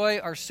versions of joy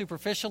are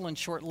superficial and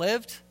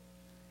short-lived.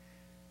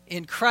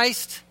 In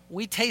Christ,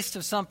 we taste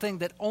of something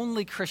that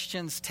only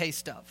Christians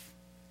taste of.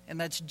 and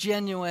that's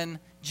genuine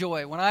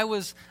joy. When I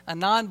was a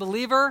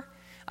non-believer,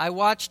 I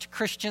watched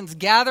Christians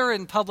gather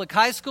in public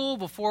high school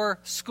before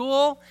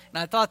school,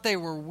 and I thought they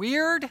were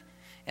weird.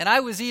 And I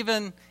was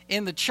even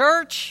in the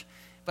church,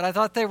 but I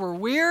thought they were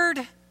weird.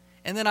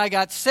 And then I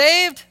got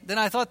saved. Then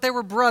I thought they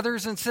were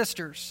brothers and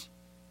sisters.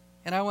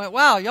 And I went,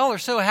 wow, y'all are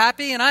so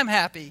happy, and I'm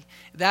happy.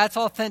 That's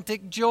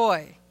authentic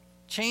joy.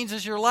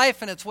 Changes your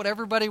life, and it's what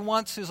everybody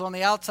wants who's on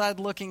the outside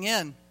looking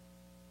in.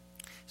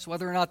 So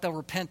whether or not they'll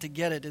repent to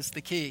get it is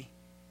the key.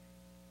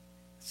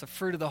 It's a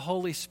fruit of the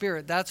Holy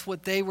Spirit. That's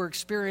what they were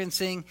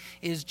experiencing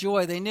is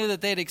joy. They knew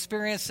that they'd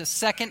experienced a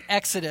second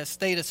Exodus.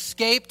 They'd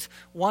escaped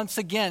once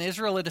again.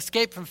 Israel had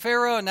escaped from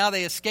Pharaoh, and now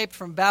they escaped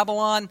from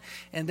Babylon,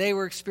 and they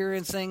were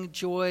experiencing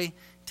joy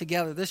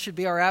together. This should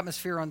be our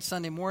atmosphere on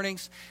Sunday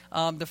mornings.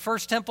 The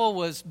first temple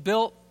was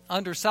built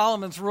under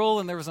Solomon's rule,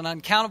 and there was an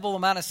uncountable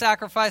amount of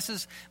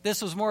sacrifices. This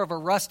was more of a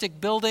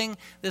rustic building.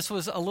 This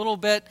was a little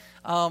bit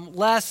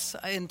less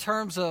in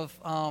terms of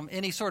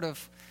any sort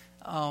of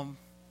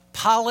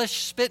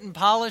spit and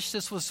polish.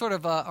 This was sort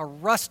of a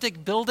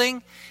rustic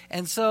building,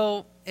 and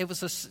so it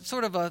was a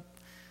sort of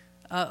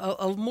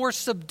a more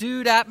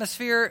subdued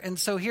atmosphere. And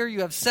so here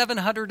you have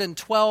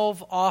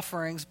 712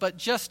 offerings, but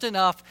just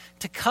enough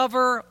to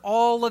cover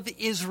all of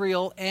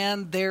Israel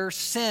and their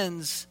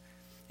sins.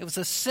 It was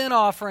a sin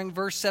offering,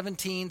 verse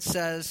 17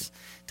 says,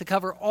 to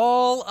cover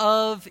all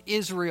of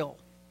Israel.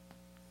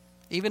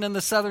 Even in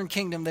the southern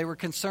kingdom, they were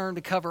concerned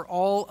to cover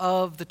all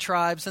of the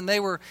tribes, and they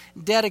were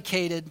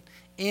dedicated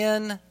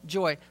in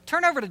joy.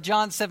 Turn over to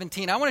John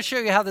 17. I want to show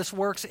you how this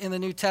works in the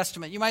New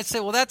Testament. You might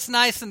say, well, that's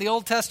nice in the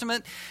Old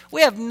Testament.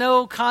 We have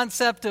no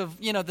concept of,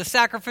 the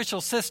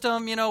sacrificial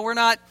system. We're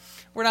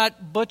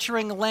not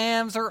butchering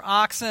lambs or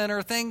oxen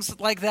or things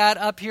like that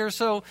up here.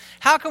 So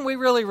how can we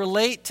really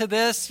relate to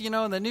this, in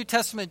the New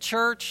Testament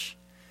church?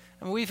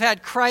 And we've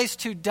had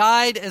Christ who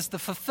died as the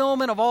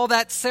fulfillment of all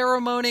that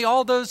ceremony.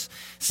 All those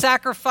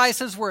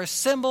sacrifices were a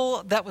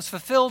symbol that was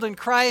fulfilled in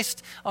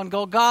Christ on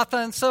Golgotha.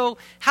 And so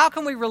how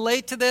can we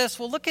relate to this?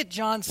 Well, look at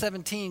John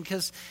 17,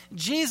 because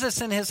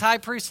Jesus in his high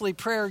priestly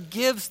prayer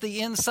gives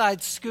the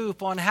inside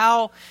scoop on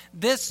how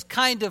this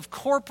kind of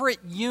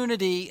corporate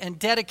unity and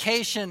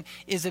dedication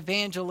is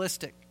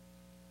evangelistic.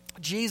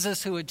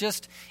 Jesus, who had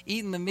just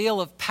eaten the meal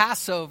of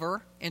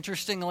Passover,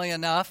 interestingly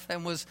enough,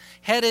 and was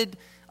headed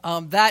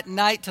that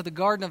night to the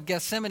Garden of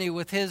Gethsemane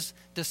with his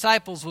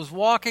disciples, was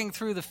walking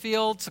through the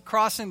fields,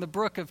 crossing the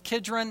brook of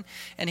Kidron,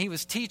 and he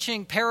was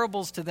teaching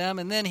parables to them,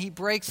 and then he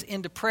breaks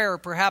into prayer,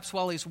 perhaps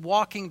while he's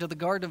walking to the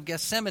Garden of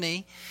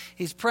Gethsemane.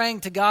 He's praying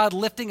to God,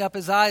 lifting up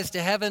his eyes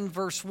to heaven,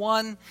 verse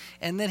 1,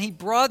 and then he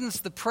broadens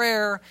the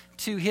prayer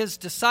to his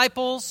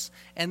disciples,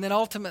 and then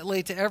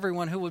ultimately to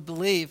everyone who would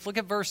believe. Look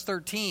at verse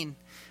 13.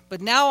 But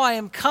now I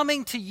am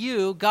coming to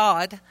you,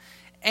 God,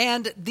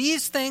 and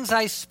these things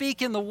I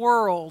speak in the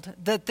world,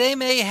 that they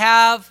may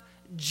have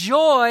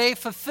joy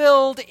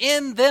fulfilled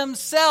in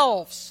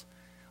themselves.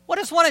 What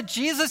is one of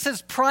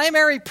Jesus'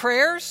 primary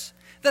prayers?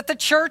 That the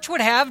church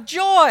would have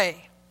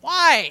joy.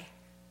 Why?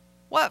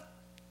 What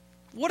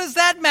does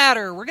that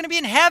matter? We're going to be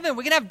in heaven.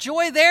 We're going to have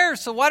joy there.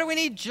 So why do we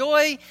need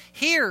joy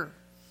here?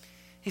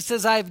 He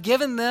says, I have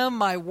given them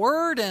my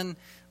word, and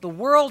the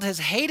world has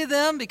hated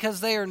them because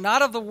they are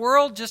not of the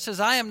world, just as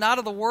I am not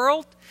of the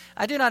world.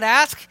 I do not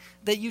ask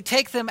that you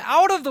take them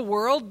out of the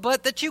world,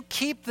 but that you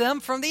keep them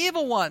from the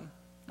evil one.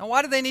 Now,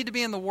 why do they need to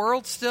be in the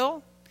world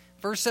still?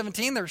 Verse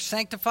 17, they're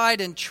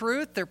sanctified in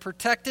truth. They're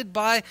protected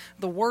by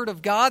the word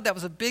of God. That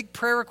was a big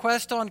prayer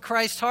request on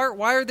Christ's heart.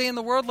 Why are they in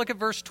the world? Look at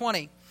verse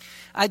 20.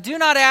 I do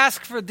not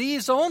ask for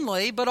these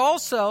only, but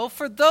also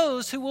for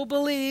those who will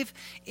believe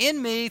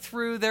in me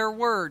through their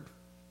word.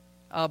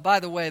 By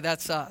the way,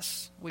 that's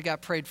us. We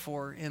got prayed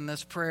for in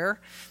this prayer.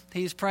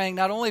 He's praying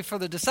not only for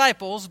the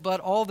disciples,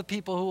 but all the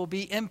people who will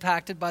be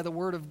impacted by the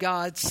word of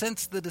God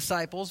since the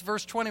disciples.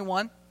 Verse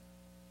 21,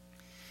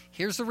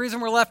 here's the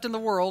reason we're left in the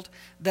world,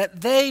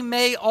 that they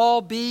may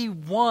all be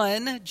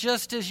one,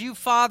 just as you,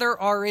 Father,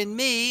 are in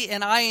me,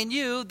 and I in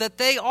you, that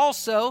they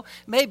also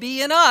may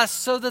be in us,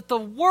 so that the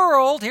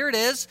world, here it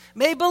is,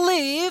 may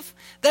believe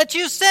that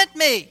you sent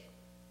me.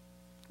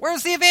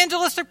 Where's the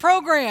evangelistic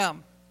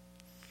program?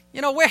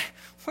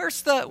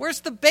 Where's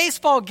the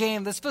baseball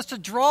game that's supposed to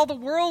draw the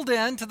world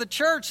into the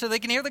church so they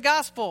can hear the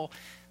gospel?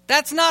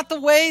 That's not the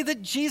way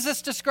that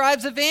Jesus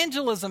describes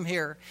evangelism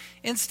here.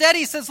 Instead,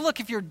 he says,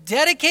 look, if you're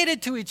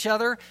dedicated to each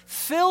other,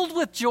 filled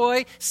with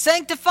joy,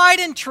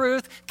 sanctified in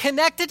truth,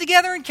 connected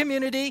together in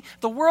community,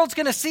 the world's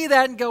going to see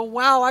that and go,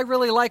 wow, I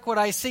really like what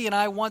I see and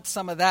I want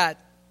some of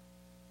that.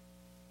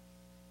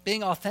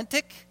 Being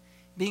authentic,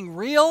 being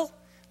real,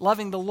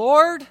 loving the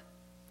Lord,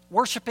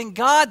 worshiping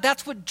God,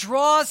 that's what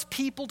draws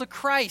people to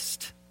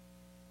Christ.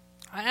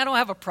 I don't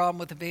have a problem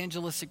with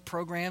evangelistic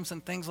programs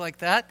and things like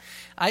that.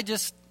 I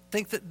just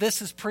think that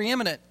this is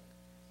preeminent.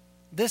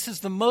 This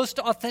is the most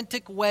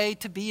authentic way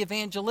to be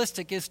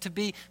evangelistic, is to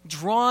be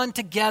drawn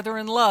together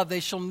in love. They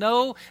shall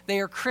know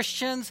they are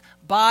Christians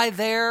by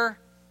their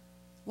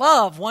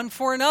love one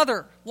for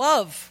another.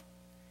 Love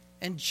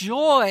and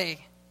joy,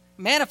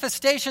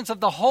 manifestations of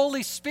the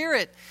Holy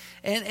Spirit.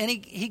 And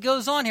he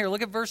goes on here.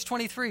 Look at verse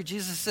 23.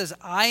 Jesus says,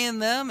 I in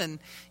them and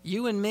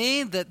you and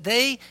me, that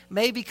they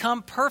may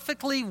become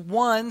perfectly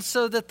one,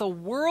 so that the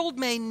world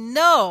may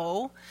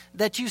know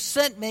that you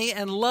sent me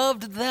and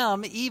loved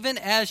them even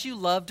as you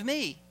loved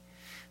me.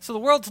 So the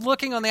world's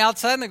looking on the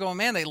outside and they're going,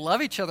 man, they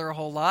love each other a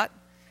whole lot.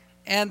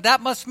 And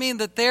that must mean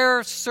that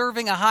they're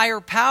serving a higher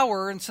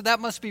power, and so that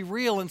must be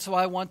real, and so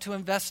I want to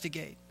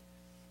investigate.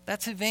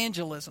 That's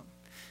evangelism.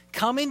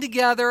 Coming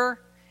together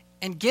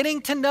and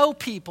getting to know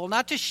people,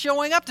 not just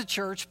showing up to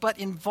church, but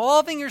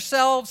involving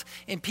yourselves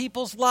in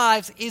people's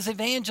lives is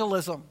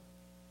evangelism.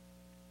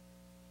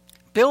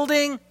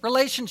 Building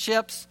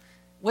relationships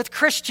with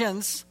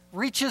Christians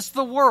reaches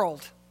the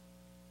world.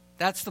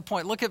 That's the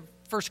point. Look at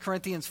 1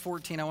 Corinthians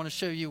 14. I want to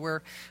show you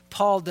where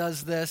Paul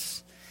does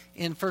this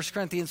in 1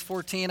 Corinthians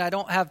 14. I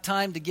don't have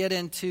time to get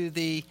into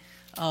the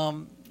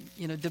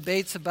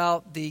debates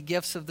about the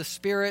gifts of the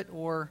Spirit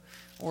or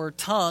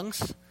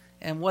tongues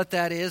and what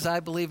that is. I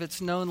believe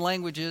it's known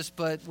languages,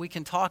 but we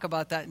can talk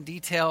about that in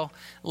detail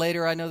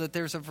later. I know that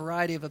there's a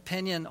variety of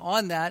opinion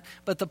on that,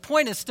 but the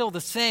point is still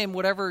the same,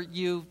 whatever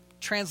you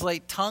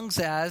translate tongues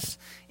as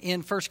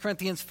in 1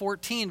 Corinthians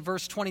 14,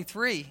 verse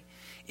 23.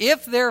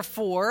 If,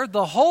 therefore,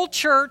 the whole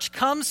church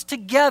comes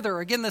together,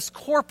 again, this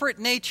corporate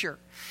nature,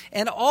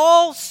 and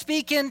all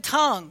speak in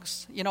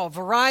tongues, a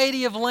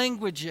variety of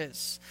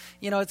languages,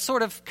 it's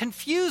sort of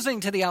confusing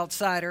to the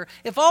outsider.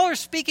 If all are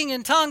speaking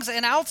in tongues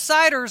and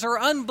outsiders or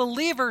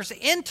unbelievers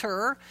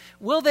enter,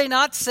 will they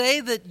not say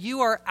that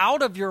you are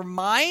out of your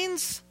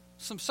minds?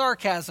 Some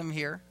sarcasm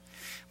here.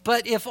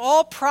 But if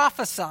all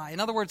prophesy, in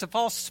other words, if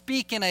all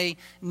speak in a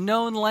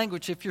known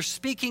language, if you're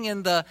speaking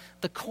in the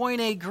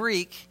Koine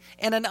Greek,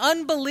 and an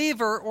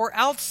unbeliever or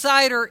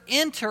outsider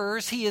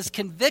enters, he is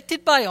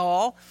convicted by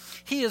all,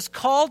 he is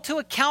called to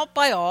account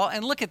by all,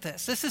 and look at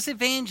this. This is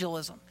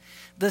evangelism.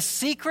 The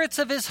secrets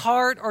of his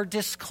heart are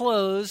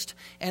disclosed,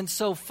 and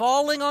so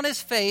falling on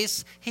his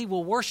face, he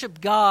will worship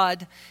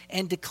God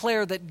and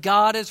declare that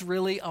God is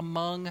really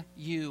among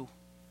you.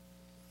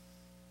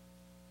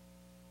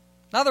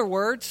 In other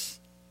words,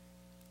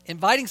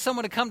 inviting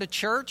someone to come to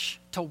church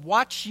to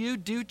watch you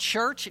do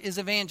church is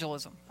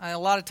evangelism. A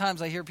lot of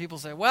times I hear people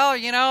say, well,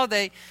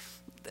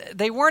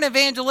 they weren't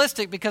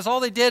evangelistic because all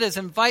they did is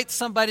invite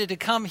somebody to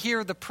come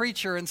hear the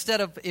preacher instead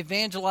of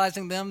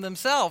evangelizing them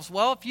themselves.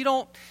 Well, if you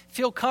don't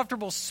feel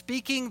comfortable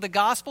speaking the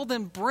gospel,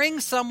 then bring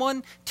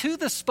someone to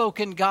the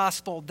spoken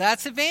gospel.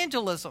 That's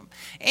evangelism.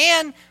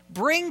 And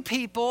bring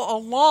people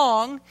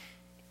along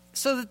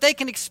so that they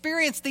can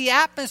experience the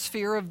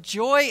atmosphere of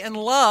joy and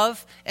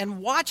love and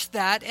watch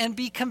that and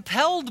be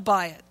compelled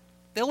by it.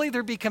 They'll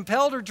either be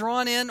compelled or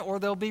drawn in, or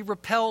they'll be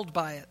repelled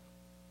by it.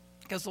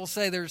 Because they'll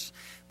say there's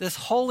this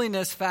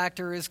holiness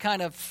factor is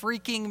kind of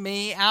freaking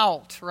me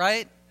out,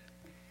 right?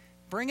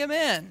 Bring them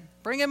in.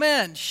 Bring them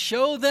in.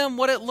 Show them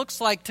what it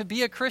looks like to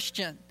be a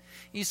Christian.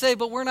 You say,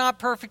 but we're not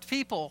perfect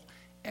people.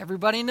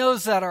 Everybody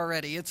knows that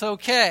already. It's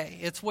okay.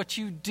 It's what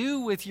you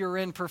do with your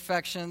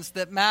imperfections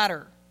that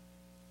matter.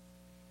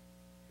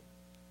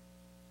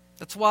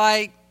 That's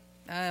why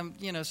I'm,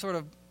 sort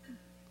of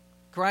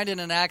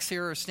grinding an axe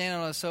here or standing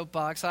on a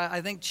soapbox.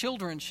 I think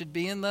children should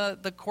be in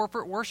the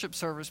corporate worship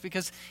service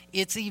because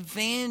it's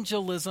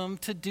evangelism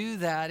to do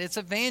that. It's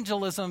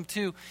evangelism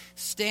to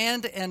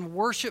stand and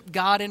worship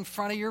God in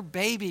front of your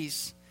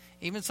babies,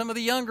 even some of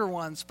the younger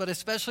ones, but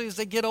especially as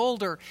they get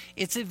older.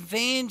 It's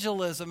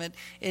evangelism.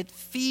 It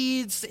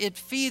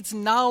feeds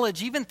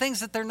knowledge, even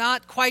things that they're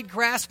not quite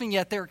grasping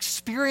yet. They're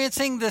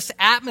experiencing this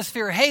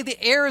atmosphere. Hey, the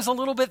air is a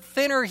little bit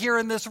thinner here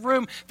in this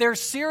room. They're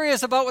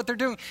serious about what they're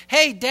doing.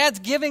 Hey, Dad's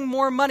giving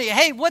more money.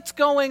 Hey, what's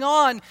going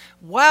on?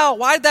 Wow,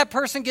 why did that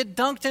person get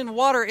dunked in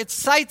water? It's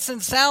sights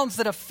and sounds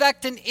that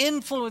affect and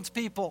influence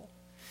people.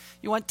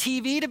 You want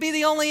TV to be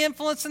the only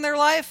influence in their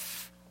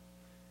life?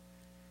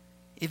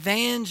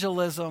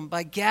 Evangelism,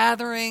 by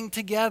gathering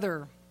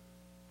together.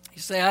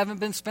 You say, I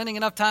haven't been spending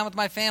enough time with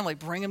my family.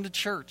 Bring them to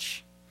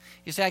church.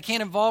 You say, I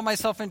can't involve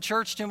myself in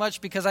church too much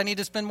because I need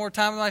to spend more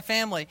time with my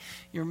family.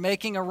 You're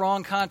making a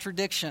wrong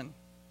contradiction.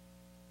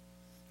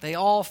 They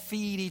all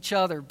feed each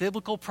other.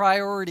 Biblical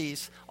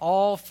priorities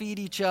all feed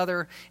each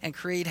other and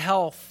create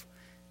health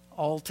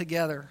all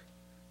together.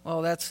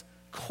 Well, that's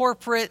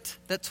corporate,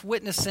 that's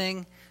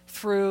witnessing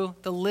through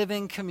the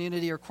living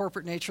community or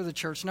corporate nature of the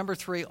church. Number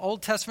 3,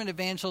 Old Testament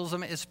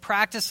evangelism is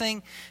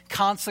practicing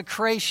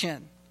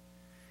consecration.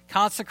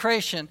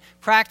 Consecration,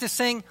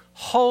 practicing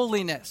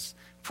holiness,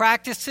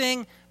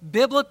 practicing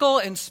biblical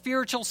and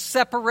spiritual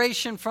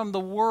separation from the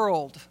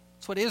world.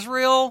 It's what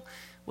Israel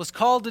was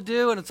called to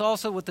do, and it's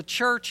also what the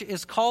church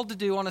is called to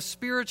do on a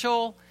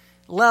spiritual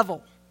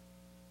level.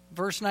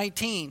 Verse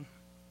 19.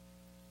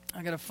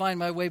 I got to find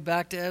my way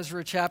back to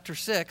Ezra chapter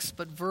 6,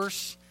 but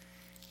verse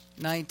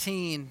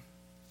 19.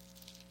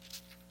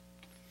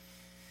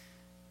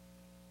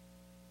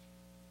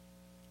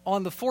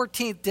 On the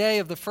 14th day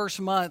of the first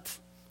month,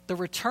 the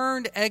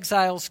returned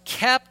exiles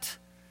kept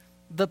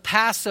the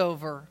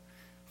Passover,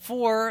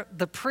 for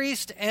the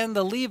priest and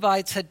the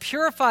Levites had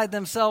purified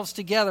themselves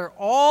together.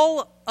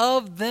 All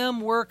of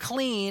them were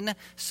clean,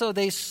 so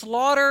they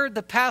slaughtered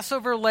the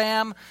Passover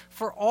lamb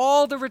for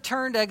all the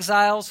returned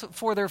exiles,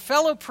 for their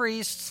fellow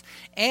priests,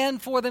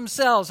 and for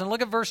themselves. And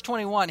look at verse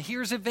 21.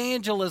 Here's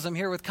evangelism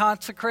here with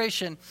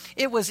consecration.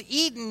 It was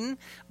eaten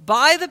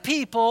by the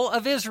people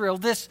of Israel.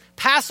 This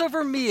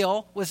Passover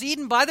meal was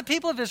eaten by the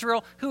people of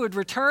Israel who had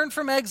returned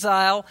from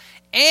exile,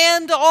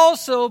 and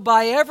also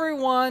by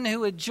everyone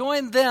who had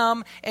joined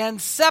them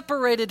and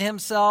separated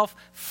himself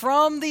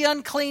from the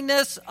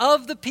uncleanness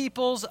of the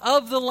peoples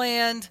of the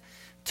land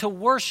to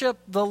worship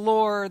the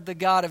Lord, the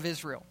God of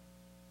Israel.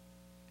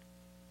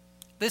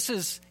 This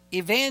is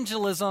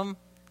evangelism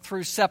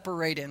through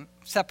separation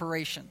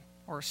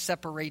or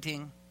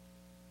separating.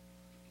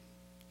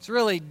 It's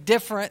really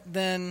different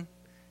than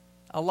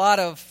a lot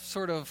of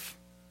sort of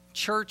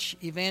church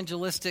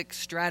evangelistic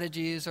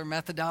strategies or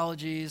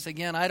methodologies.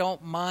 Again, I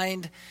don't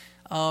mind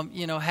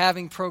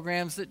having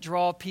programs that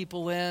draw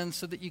people in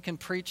so that you can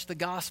preach the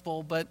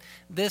gospel, but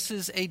this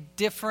is a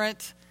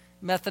different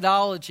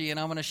methodology, and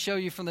I'm going to show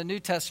you from the New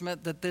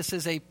Testament that this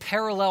is a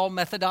parallel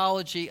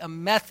methodology, a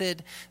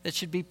method that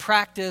should be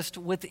practiced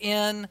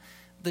within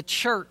the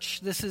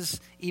church. This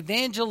is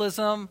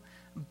evangelism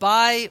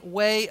by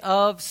way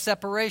of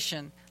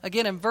separation.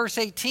 Again, in verse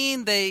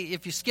 18,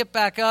 if you skip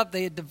back up,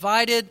 they had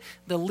divided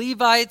the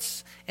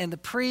Levites and the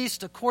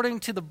priests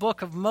according to the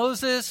book of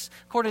Moses,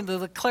 according to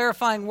the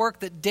clarifying work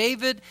that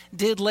David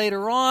did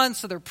later on.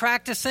 So they're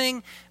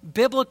practicing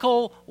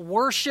biblical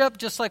worship,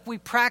 just like we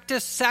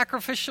practice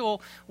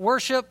sacrificial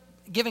worship,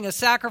 giving a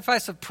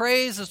sacrifice of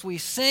praise as we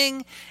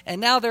sing. And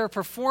now they're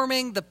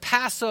performing the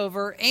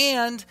Passover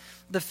and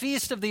the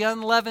Feast of the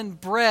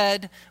Unleavened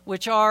Bread,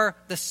 which are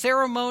the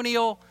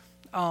ceremonial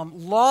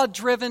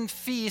law-driven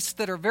feasts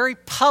that are very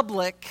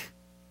public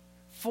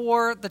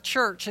for the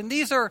church. And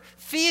these are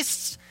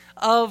feasts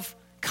of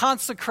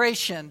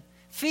consecration,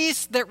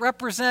 feasts that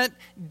represent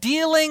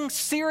dealing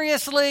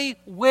seriously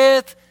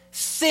with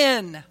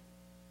sin.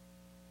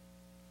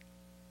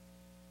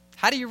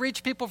 How do you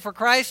reach people for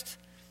Christ?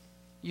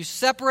 You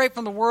separate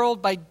from the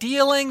world by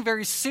dealing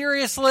very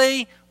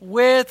seriously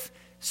with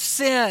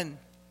sin.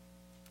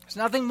 There's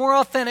nothing more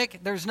authentic,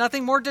 there's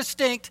nothing more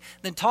distinct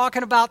than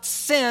talking about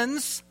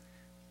sins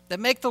that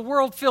make the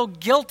world feel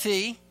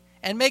guilty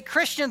and make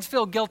Christians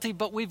feel guilty,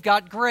 but we've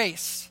got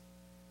grace.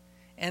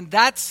 And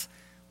that's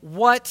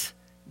what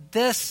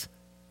this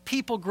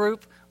people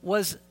group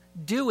was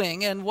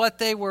doing, and what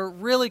they were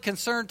really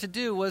concerned to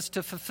do was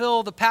to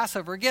fulfill the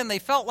Passover. Again, they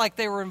felt like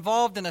they were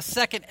involved in a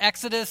second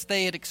Exodus.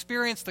 They had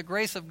experienced the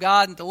grace of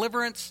God and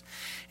deliverance.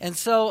 And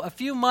so a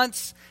few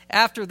months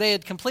after they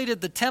had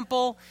completed the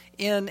temple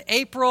in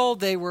April,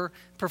 they were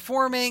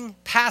performing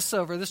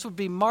Passover. This would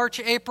be March,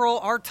 April,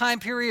 our time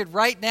period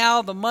right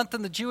now, the month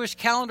in the Jewish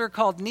calendar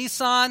called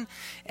Nisan,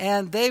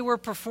 and they were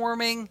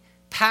performing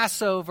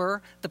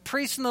Passover. The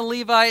priests and the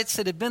Levites,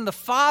 it had been the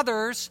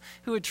fathers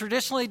who had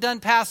traditionally done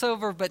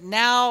Passover, but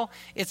now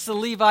it's the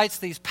Levites,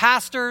 these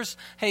pastors.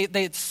 Hey,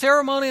 they had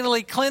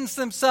ceremonially cleansed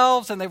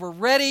themselves and they were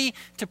ready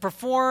to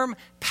perform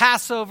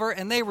Passover,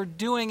 and they were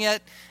doing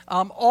it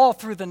all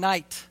through the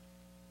night.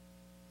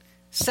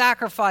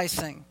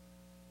 Sacrificing,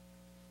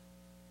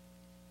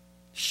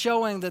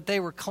 showing that they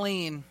were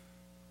clean.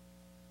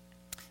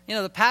 You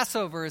know, the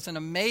Passover is an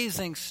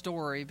amazing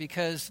story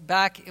because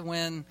back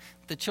when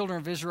the children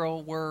of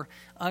Israel were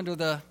under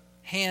the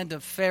hand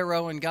of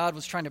Pharaoh and God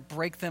was trying to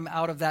break them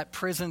out of that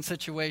prison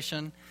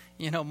situation,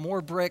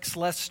 more bricks,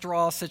 less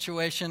straw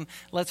situation,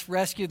 let's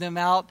rescue them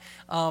out.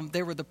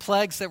 There were the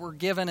plagues that were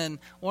given, and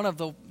one of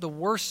the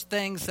worst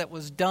things that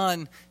was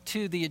done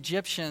to the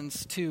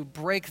Egyptians to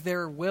break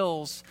their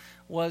wills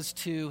was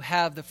to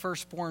have the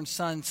firstborn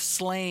son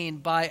slain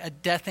by a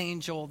death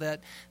angel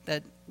that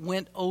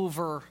went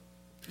over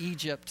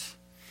Egypt.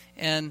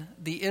 And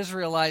the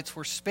Israelites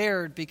were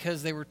spared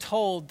because they were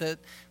told that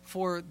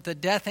for the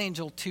death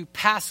angel to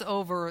pass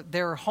over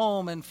their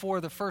home and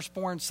for the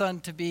firstborn son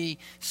to be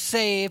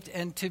saved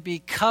and to be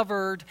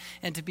covered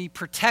and to be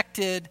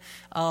protected,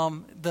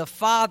 the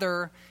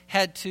father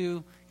had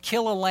to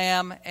kill a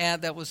lamb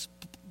that was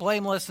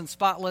blameless and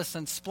spotless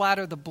and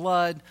splatter the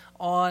blood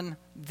on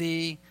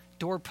the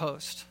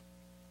doorpost.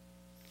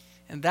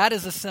 And that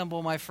is a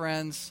symbol, my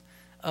friends,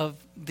 of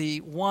the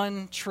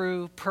one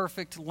true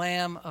perfect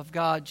Lamb of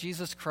God,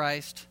 Jesus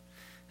Christ,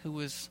 who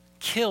was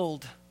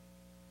killed,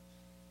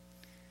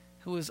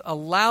 who was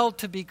allowed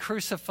to be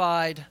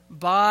crucified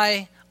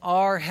by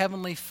our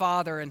Heavenly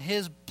Father, and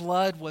his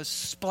blood was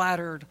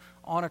splattered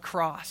on a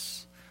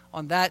cross,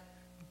 on that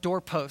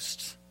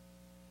doorpost,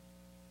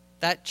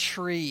 that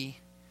tree,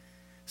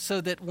 so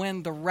that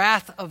when the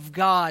wrath of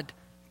God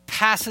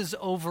passes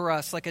over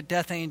us like a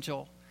death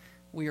angel,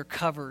 we are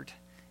covered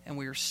and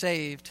we are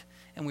saved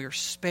and we are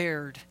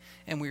spared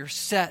and we are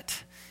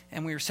set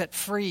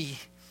free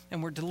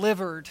and we're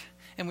delivered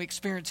and we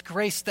experience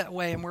grace that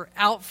way, and we're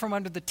out from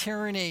under the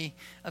tyranny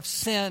of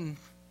sin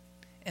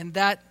and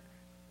that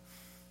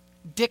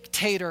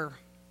dictator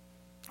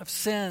of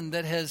sin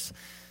that has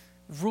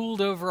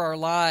ruled over our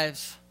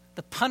lives.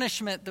 The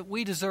punishment that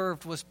we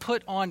deserved was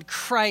put on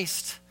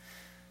Christ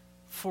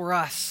for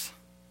us.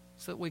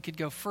 so that we could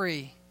go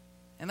free.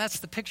 And that's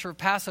the picture of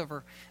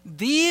Passover.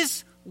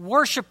 These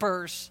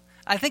worshipers,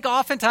 I think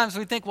oftentimes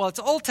we think, well, it's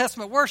Old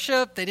Testament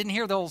worship. They didn't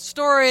hear the whole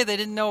story. They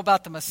didn't know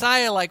about the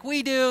Messiah like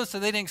we do, so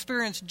they didn't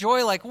experience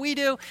joy like we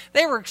do.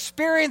 They were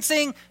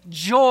experiencing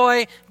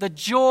joy, the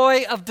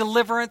joy of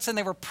deliverance, and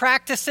they were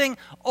practicing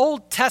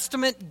Old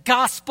Testament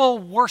gospel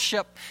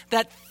worship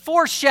that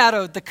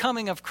foreshadowed the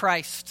coming of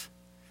Christ.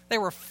 They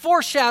were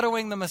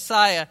foreshadowing the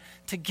Messiah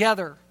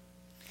together.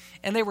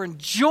 And they were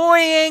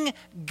enjoying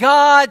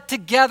God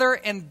together,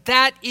 and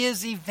that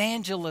is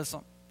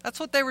evangelism. That's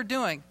what they were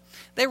doing.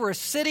 They were a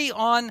city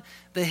on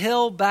the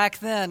hill back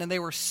then, and they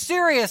were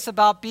serious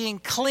about being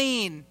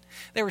clean.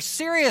 They were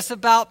serious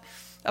about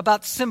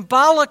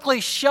symbolically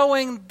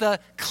showing the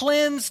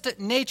cleansed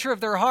nature of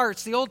their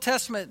hearts. The Old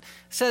Testament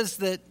says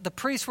that the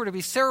priests were to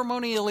be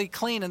ceremonially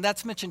clean, and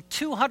that's mentioned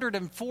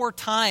 204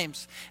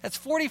 times. That's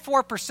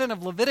 44%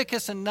 of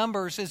Leviticus and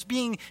Numbers is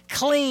being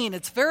clean.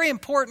 It's very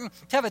important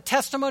to have a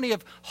testimony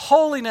of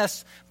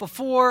holiness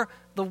before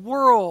the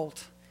world.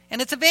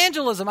 And it's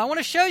evangelism. I want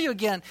to show you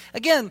again.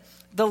 Again,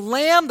 the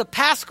lamb, the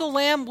paschal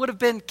lamb, would have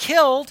been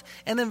killed.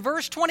 And then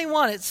verse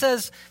 21, it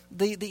says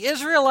the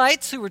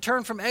Israelites who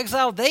returned from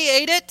exile,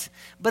 they ate it.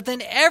 But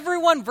then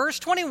everyone, verse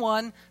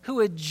 21, who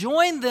had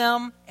joined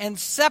them and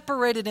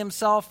separated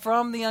himself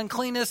from the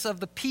uncleanness of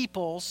the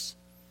peoples,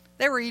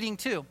 they were eating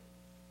too.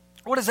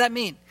 What does that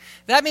mean?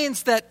 That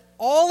means that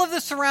all of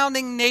the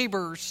surrounding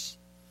neighbors,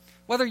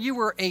 whether you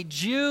were a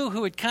Jew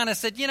who had kind of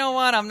said, you know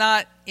what, I'm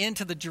not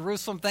into the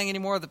Jerusalem thing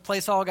anymore. The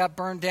place all got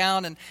burned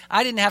down, and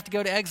I didn't have to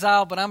go to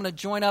exile, but I'm going to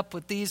join up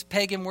with these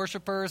pagan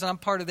worshipers, and I'm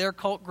part of their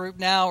cult group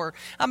now, or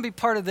I'm going to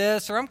be part of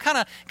this, or I'm kind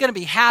of going to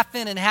be half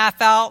in and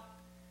half out.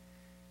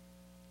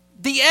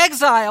 The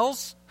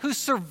exiles who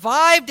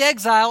survived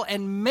exile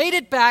and made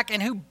it back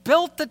and who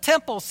built the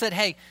temple said,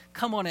 hey,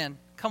 come on in,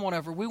 come on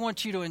over. We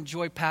want you to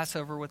enjoy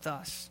Passover with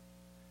us.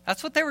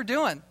 That's what they were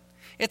doing.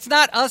 It's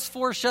not us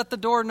four, shut the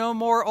door, no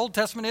more Old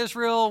Testament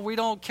Israel, we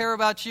don't care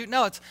about you.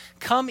 No, it's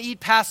come eat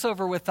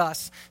Passover with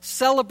us.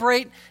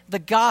 Celebrate the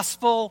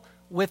gospel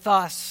with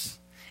us.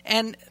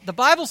 And the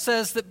Bible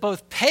says that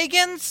both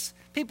pagans,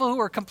 people who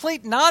were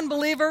complete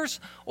non-believers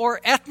or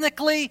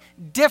ethnically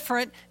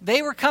different,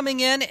 they were coming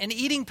in and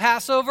eating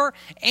Passover,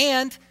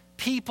 and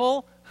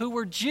people who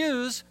were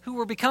Jews who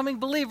were becoming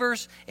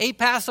believers ate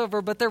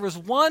Passover. But there was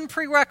one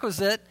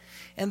prerequisite,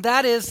 and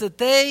that is that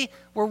they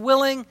were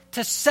willing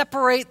to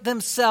separate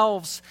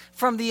themselves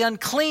from the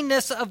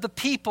uncleanness of the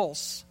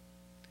peoples.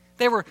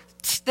 They were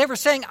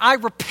saying, I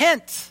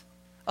repent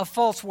of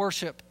false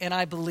worship and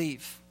I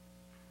believe.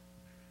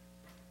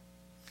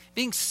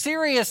 Being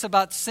serious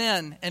about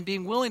sin and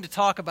being willing to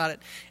talk about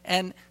it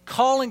and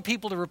calling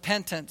people to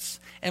repentance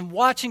and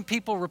watching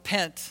people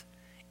repent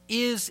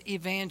is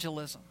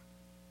evangelism.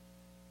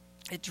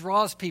 It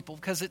draws people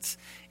because it's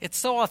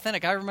so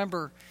authentic. I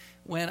remember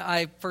when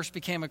I first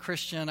became a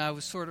Christian, I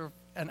was sort of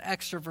an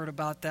extrovert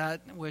about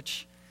that,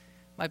 which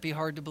might be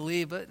hard to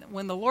believe. But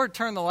when the Lord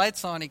turned the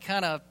lights on, he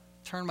kind of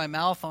turned my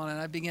mouth on, and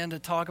I began to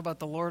talk about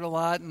the Lord a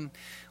lot. And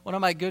one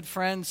of my good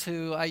friends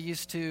who I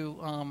used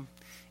to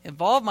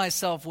involve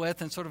myself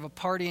with in sort of a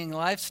partying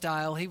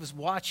lifestyle, he was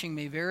watching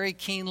me very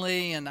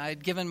keenly, and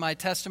I'd given my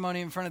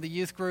testimony in front of the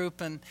youth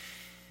group, and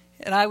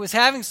I was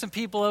having some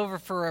people over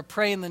for a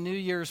Pray in the New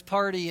Year's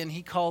party, and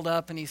he called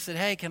up and he said,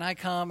 hey, can I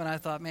come? And I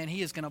thought, man,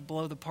 he is going to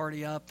blow the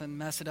party up and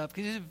mess it up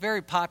because he's a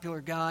very popular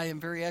guy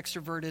and very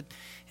extroverted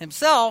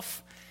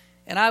himself.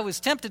 And I was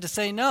tempted to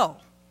say no.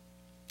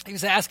 He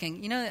was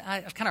asking,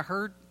 I've kind of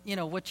heard,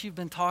 what you've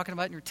been talking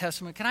about in your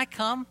testimony. Can I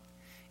come?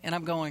 And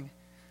I'm going,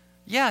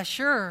 yeah,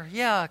 sure.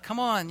 Yeah, come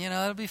on.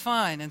 It'll be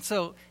fine. And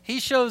so he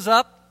shows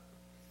up,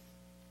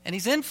 and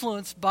he's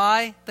influenced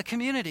by the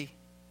community.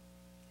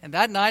 And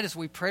that night, as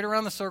we prayed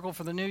around the circle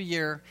for the new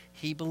year,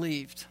 he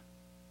believed.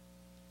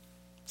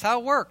 That's how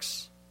it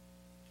works.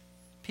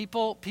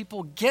 People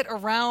get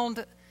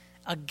around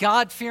a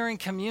God-fearing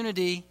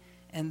community,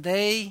 and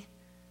they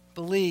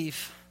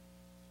believe.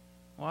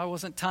 Well, I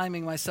wasn't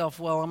timing myself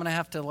well. I'm going to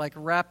have to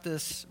wrap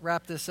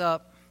this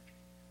up.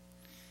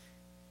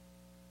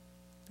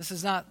 This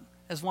is not,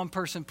 as one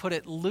person put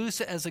it,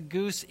 loose as a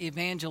goose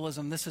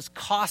evangelism. This is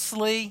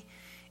costly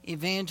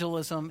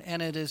evangelism,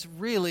 and it is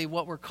really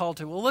what we're called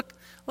to. Well,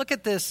 look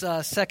at this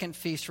second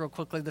feast real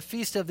quickly. The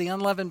Feast of the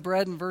Unleavened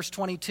Bread in verse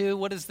 22.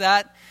 What is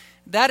that?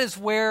 That is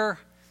where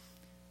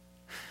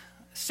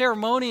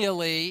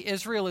ceremonially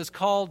Israel is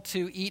called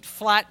to eat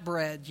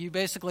flatbread. You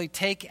basically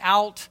take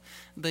out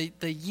the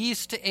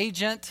yeast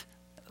agent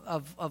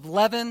of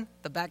leaven,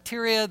 the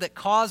bacteria that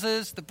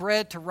causes the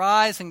bread to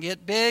rise and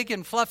get big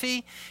and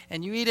fluffy,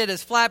 and you eat it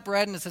as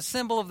flatbread, and it's a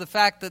symbol of the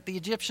fact that the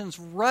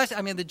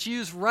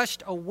Jews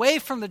rushed away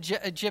from the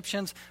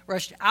Egyptians,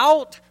 rushed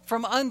out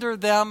from under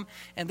them,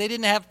 and they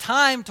didn't have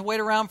time to wait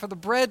around for the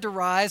bread to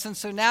rise, and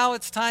so now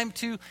it's time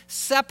to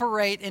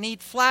separate and eat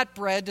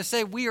flatbread to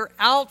say we are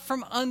out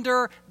from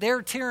under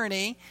their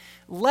tyranny.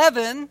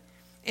 Leaven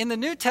in the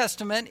New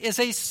Testament is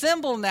a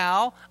symbol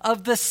now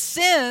of the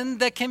sin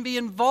that can be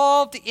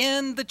involved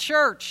in the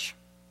church.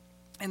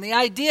 And the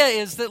idea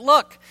is that,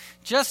 look,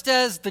 just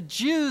as the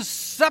Jews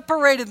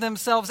separated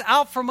themselves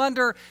out from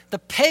under the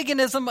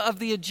paganism of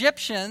the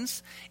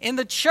Egyptians, in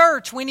the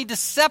church we need to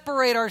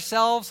separate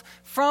ourselves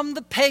from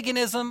the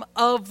paganism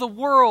of the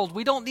world.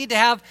 We don't need to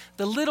have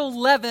the little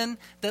leaven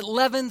that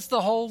leavens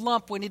the whole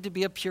lump. We need to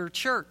be a pure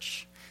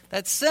church.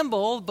 That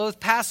symbol, both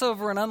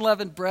Passover and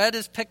unleavened bread,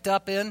 is picked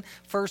up in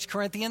 1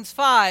 Corinthians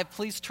 5.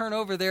 Please turn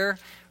over there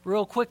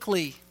real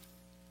quickly.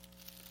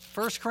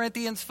 1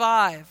 Corinthians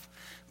 5.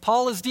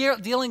 Paul is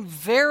dealing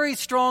very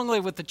strongly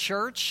with the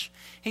church.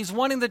 He's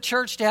wanting the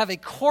church to have a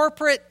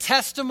corporate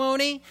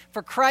testimony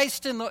for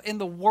Christ in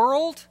the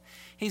world.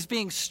 He's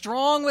being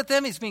strong with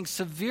them. He's being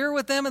severe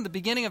with them. In the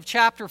beginning of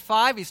chapter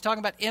 5, he's talking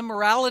about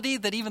immorality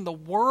that even the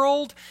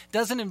world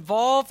doesn't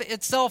involve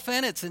itself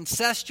in. It's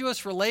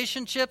incestuous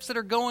relationships that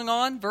are going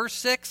on. Verse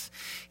 6,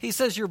 he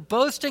says, your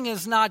boasting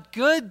is not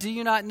good. Do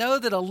you not know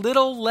that a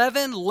little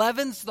leaven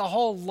leavens the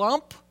whole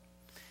lump?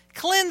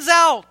 Cleanse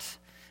out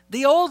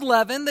the old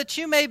leaven, that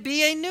you may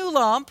be a new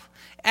lump,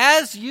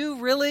 as you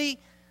really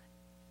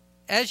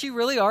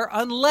are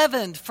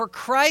unleavened. For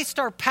Christ,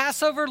 our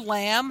Passover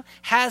lamb,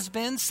 has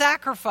been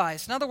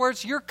sacrificed. In other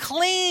words, you're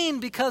clean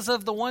because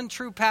of the one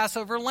true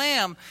Passover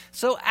lamb.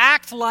 So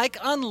act like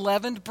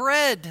unleavened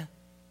bread.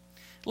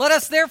 Let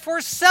us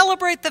therefore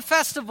celebrate the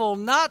festival,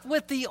 not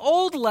with the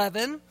old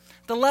leaven,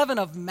 the leaven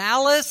of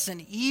malice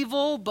and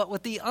evil, but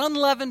with the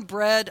unleavened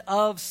bread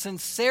of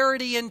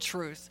sincerity and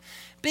truth.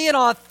 Be an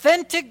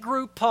authentic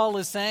group, Paul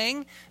is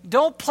saying.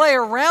 Don't play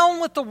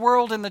around with the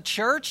world in the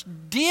church.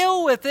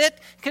 Deal with it.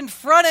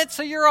 Confront it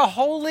so you're a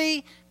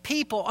holy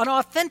people, an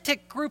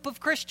authentic group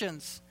of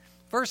Christians.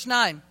 Verse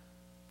 9,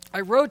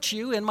 I wrote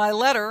you in my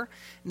letter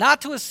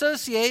not to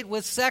associate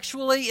with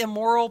sexually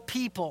immoral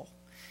people.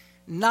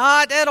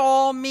 Not at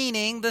all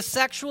meaning the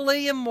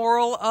sexually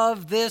immoral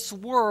of this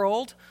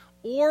world,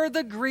 or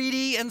the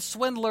greedy and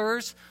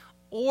swindlers,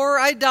 or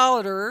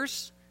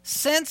idolaters,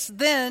 since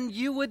then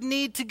you would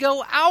need to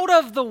go out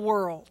of the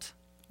world.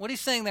 What he's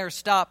saying there,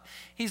 stop.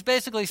 He's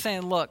basically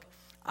saying, look,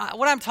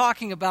 what I'm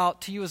talking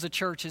about to you as a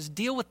church is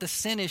deal with the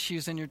sin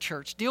issues in your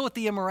church. Deal with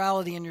the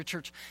immorality in your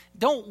church.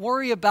 Don't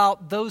worry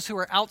about those who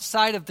are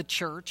outside of the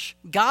church.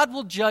 God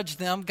will judge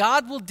them.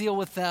 God will deal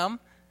with them.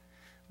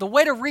 The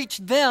way to reach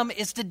them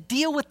is to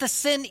deal with the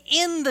sin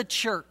in the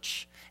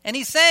church. And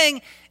he's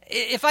saying,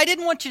 if I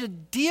didn't want you to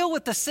deal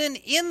with the sin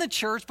in the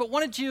church, but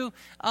wanted you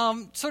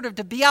sort of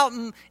to be out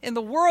in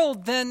the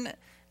world, then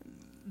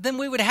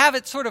we would have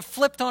it sort of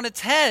flipped on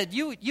its head.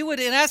 You would,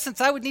 in essence,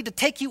 I would need to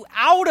take you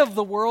out of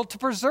the world to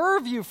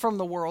preserve you from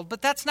the world.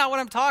 But that's not what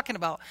I'm talking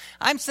about.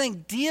 I'm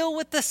saying deal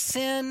with the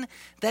sin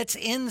that's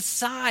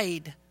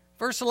inside.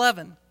 Verse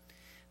 11.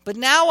 But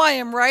now I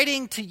am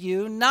writing to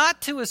you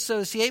not to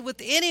associate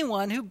with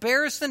anyone who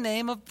bears the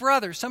name of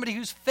brother, somebody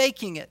who's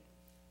faking it.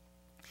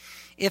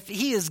 If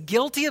he is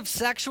guilty of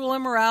sexual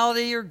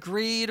immorality or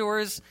greed, or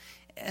is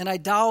an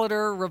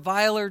idolater,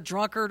 reviler,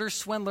 drunkard, or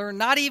swindler,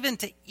 not even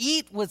to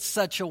eat with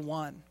such a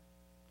one.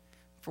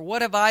 For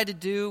what have I to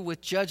do with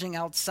judging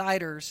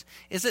outsiders?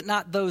 Is it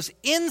not those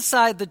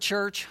inside the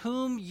church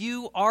whom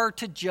you are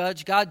to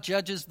judge? God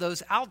judges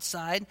those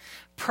outside.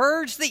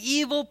 Purge the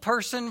evil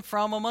person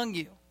from among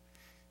you.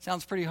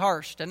 Sounds pretty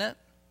harsh, doesn't it?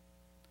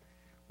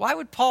 Why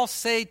would Paul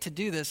say to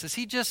do this? Is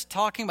he just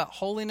talking about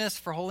holiness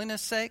for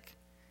holiness' sake?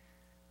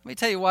 Let me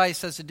tell you why he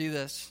says to do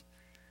this.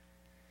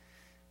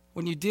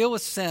 When you deal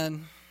with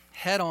sin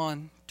head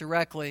on,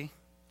 directly,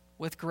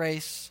 with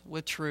grace,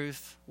 with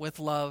truth, with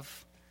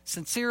love,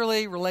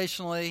 sincerely,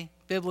 relationally,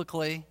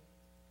 biblically,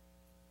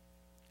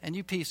 and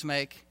you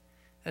peacemake,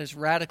 that is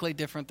radically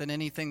different than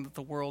anything that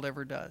the world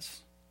ever does.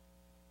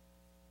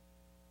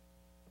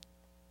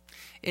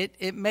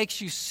 It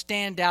makes you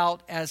stand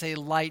out as a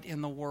light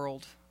in the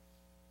world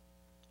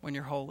when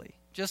you're holy.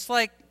 Just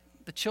like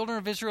the children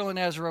of Israel and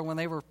Ezra, when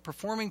they were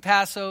performing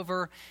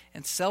Passover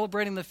and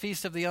celebrating the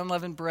Feast of the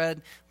Unleavened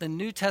Bread, the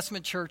New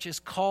Testament church is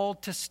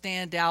called to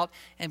stand out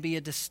and be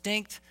a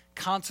distinct,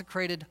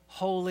 consecrated,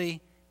 holy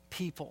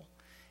people.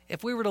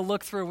 If we were to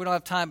look through, we don't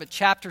have time, but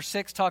chapter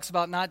 6 talks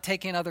about not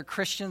taking other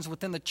Christians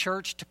within the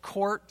church to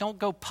court. Don't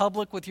go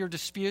public with your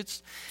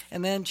disputes.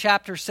 And then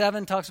chapter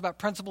 7 talks about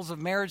principles of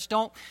marriage.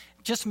 Don't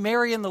just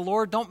marry in the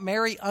Lord. Don't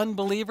marry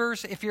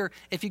unbelievers. If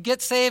you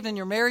get saved and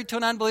you're married to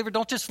an unbeliever,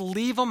 don't just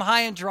leave them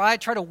high and dry.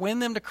 Try to win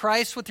them to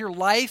Christ with your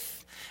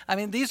life. I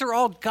mean, these are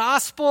all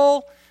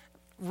gospel,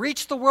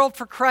 reach the world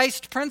for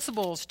Christ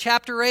principles.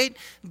 Chapter 8,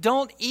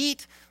 don't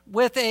eat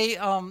with a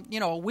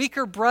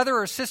weaker brother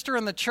or sister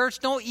in the church.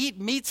 Don't eat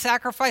meat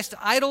sacrificed to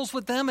idols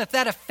with them. If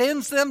that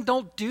offends them,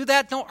 don't do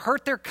that. Don't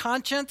hurt their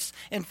conscience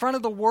in front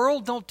of the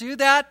world. Don't do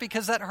that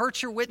because that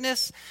hurts your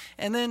witness.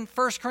 And then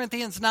 1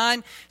 Corinthians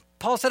 9,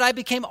 Paul said, I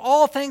became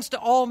all things to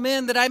all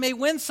men that I may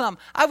win some.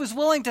 I was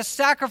willing to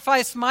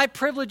sacrifice my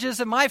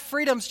privileges and my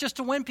freedoms just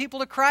to win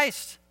people to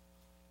Christ.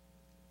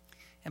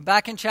 And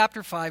back in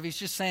chapter 5, he's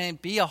just saying,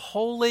 be a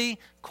holy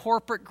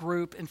corporate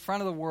group in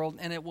front of the world,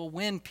 and it will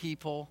win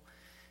people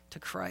to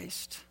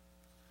Christ.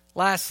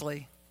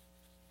 Lastly,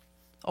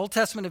 Old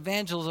Testament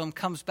evangelism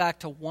comes back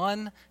to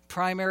one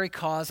primary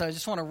cause. I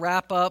just want to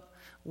wrap up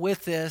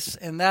with this,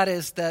 and that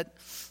is that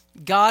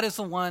God is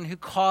the one who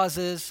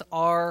causes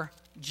our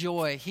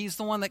joy. He's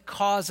the one that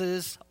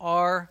causes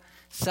our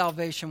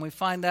salvation. We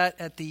find that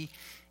at the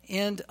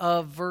end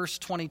of verse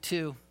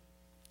 22.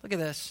 Look at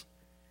this.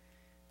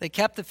 They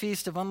kept the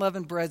feast of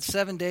unleavened bread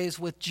 7 days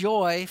with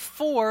joy,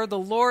 for the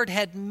Lord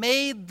had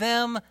made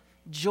them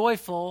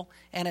joyful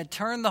and had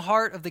turned the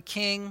heart of the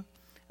king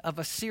of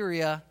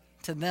Assyria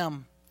to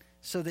them,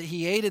 so that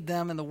he aided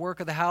them in the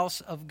work of the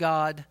house of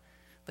God,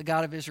 the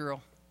God of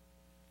Israel.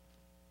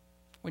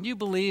 When you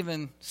believe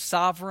in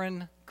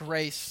sovereign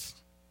grace,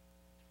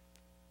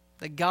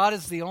 that God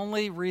is the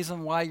only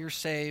reason why you're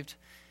saved,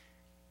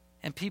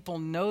 and people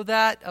know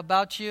that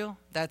about you,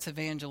 that's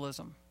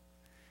evangelism.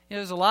 You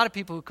know, there's a lot of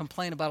people who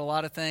complain about a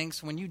lot of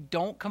things. When you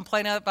don't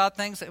complain about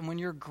things, and when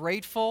you're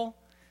grateful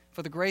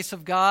for the grace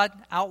of God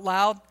out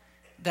loud,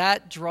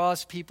 that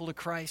draws people to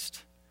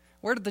Christ.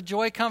 Where did the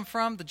joy come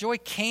from? The joy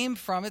came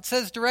from, it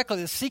says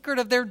directly, the secret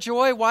of their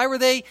joy. Why were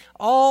they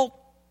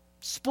all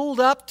spooled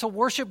up to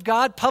worship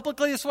God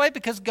publicly this way?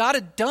 Because God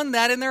had done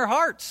that in their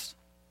hearts.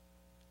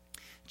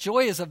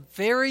 Joy is a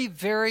very,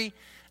 very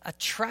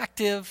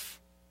attractive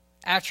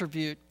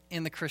attribute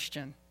in the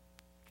Christian.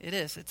 It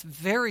is. It's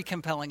very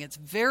compelling. It's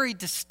very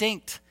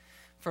distinct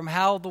from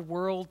how the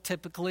world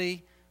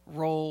typically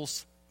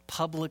rolls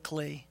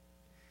publicly.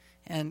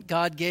 And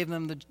God gave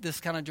them this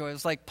kind of joy. It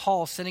was like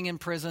Paul sitting in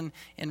prison,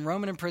 in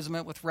Roman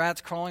imprisonment, with rats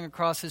crawling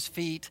across his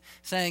feet,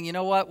 saying, you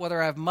know what,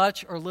 whether I have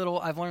much or little,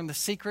 I've learned the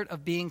secret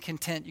of being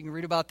content. You can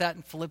read about that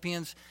in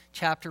Philippians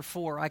chapter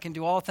 4. I can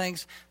do all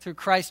things through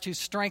Christ who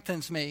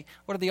strengthens me.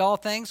 What are the all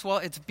things? Well,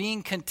 it's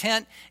being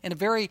content in a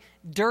very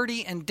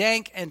dirty and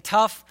dank and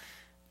tough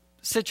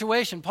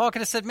situation. Paul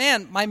could have said,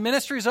 man, my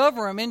ministry's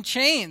over. I'm in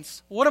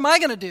chains. What am I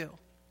going to do?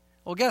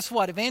 Well, guess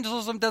what?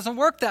 Evangelism doesn't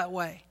work that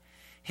way.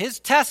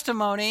 His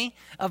testimony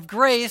of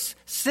grace,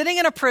 sitting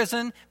in a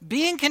prison,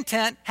 being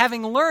content,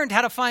 having learned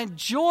how to find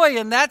joy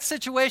in that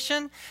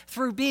situation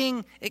through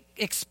being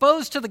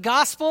exposed to the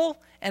gospel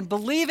and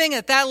believing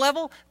at that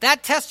level,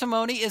 that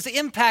testimony is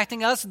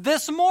impacting us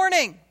this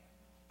morning.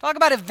 Talk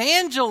about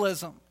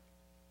evangelism.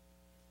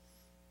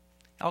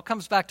 It all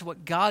comes back to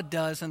what God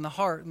does in the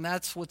heart, and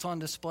that's what's on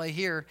display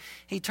here.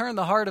 He turned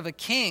the heart of a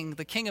king,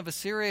 the king of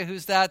Assyria.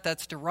 Who's that?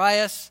 That's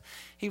Darius.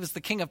 He was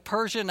the king of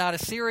Persia, not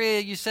Assyria,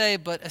 you say,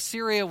 but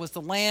Assyria was the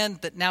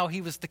land that now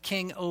he was the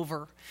king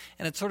over.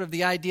 And it's sort of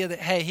the idea that,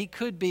 hey, he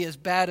could be as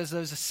bad as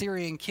those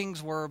Assyrian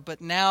kings were, but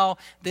now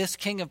this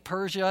king of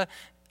Persia,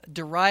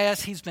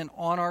 Darius, he's been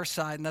on our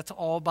side, and that's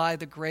all by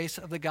the grace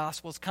of the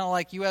gospel. It's kind of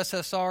like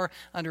USSR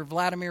under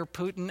Vladimir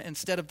Putin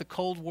instead of the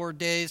Cold War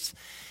days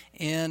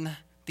in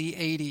the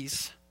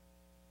 80s.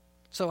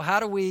 So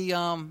how are we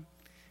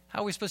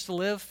supposed to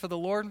live for the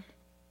Lord?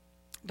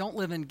 Don't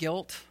live in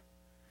guilt.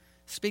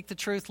 Speak the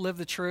truth, live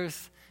the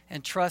truth,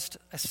 and trust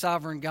a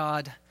sovereign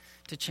God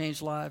to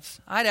change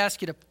lives. I'd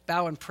ask you to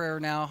bow in prayer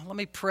now. Let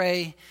me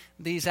pray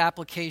these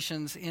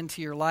applications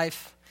into your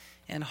life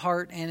and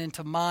heart and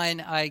into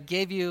mine. I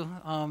gave you,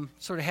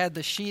 sort of had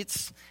the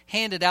sheets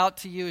handed out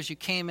to you as you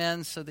came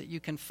in so that you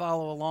can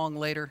follow along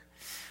later.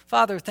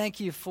 Father, thank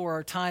you for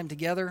our time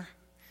together.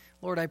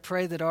 Lord, I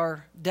pray that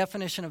our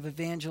definition of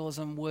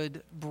evangelism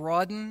would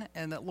broaden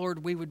and that,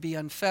 Lord, we would be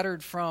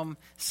unfettered from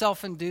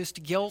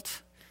self-induced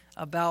guilt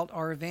about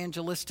our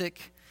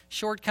evangelistic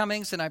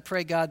shortcomings. And I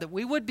pray, God, that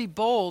we would be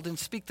bold and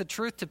speak the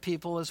truth to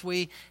people as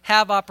we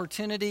have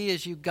opportunity,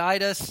 as you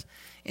guide us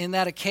in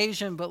that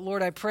occasion. But,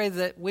 Lord, I pray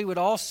that we would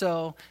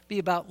also be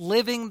about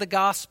living the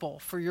gospel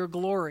for your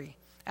glory.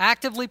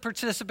 Actively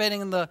participating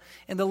in the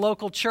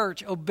local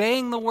church,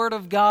 obeying the word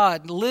of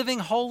God, living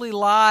holy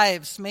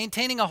lives,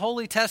 maintaining a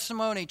holy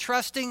testimony,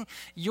 trusting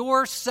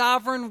your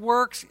sovereign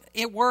work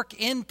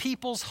in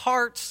people's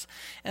hearts,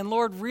 and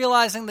Lord,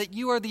 realizing that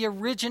you are the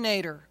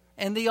originator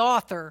and the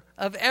author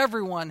of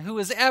everyone who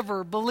has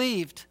ever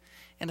believed.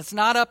 And it's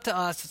not up to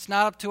us, it's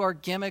not up to our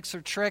gimmicks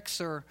or tricks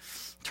or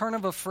turn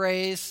of a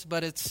phrase,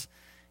 but it's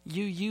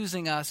you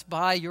using us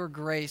by your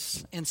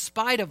grace in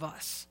spite of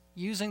us,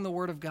 using the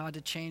word of God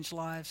to change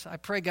lives. I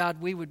pray, God,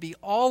 we would be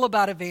all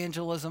about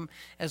evangelism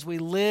as we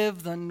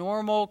live the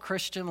normal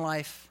Christian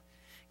life.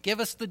 Give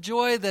us the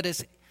joy that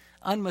is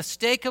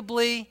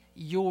unmistakably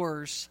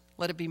yours.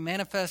 Let it be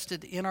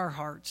manifested in our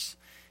hearts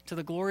to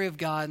the glory of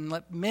God, and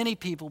let many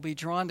people be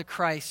drawn to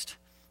Christ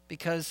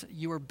because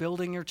you are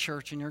building your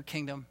church and your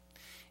kingdom.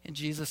 In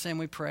Jesus' name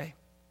we pray.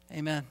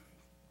 Amen.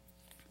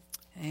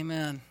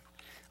 Amen.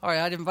 All right,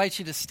 I'd invite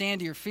you to stand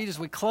to your feet as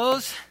we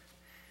close.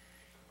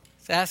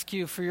 Ask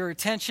you for your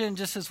attention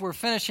just as we're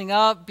finishing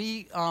up.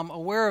 Be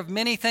aware of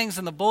many things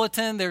in the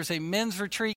bulletin. There's a men's retreat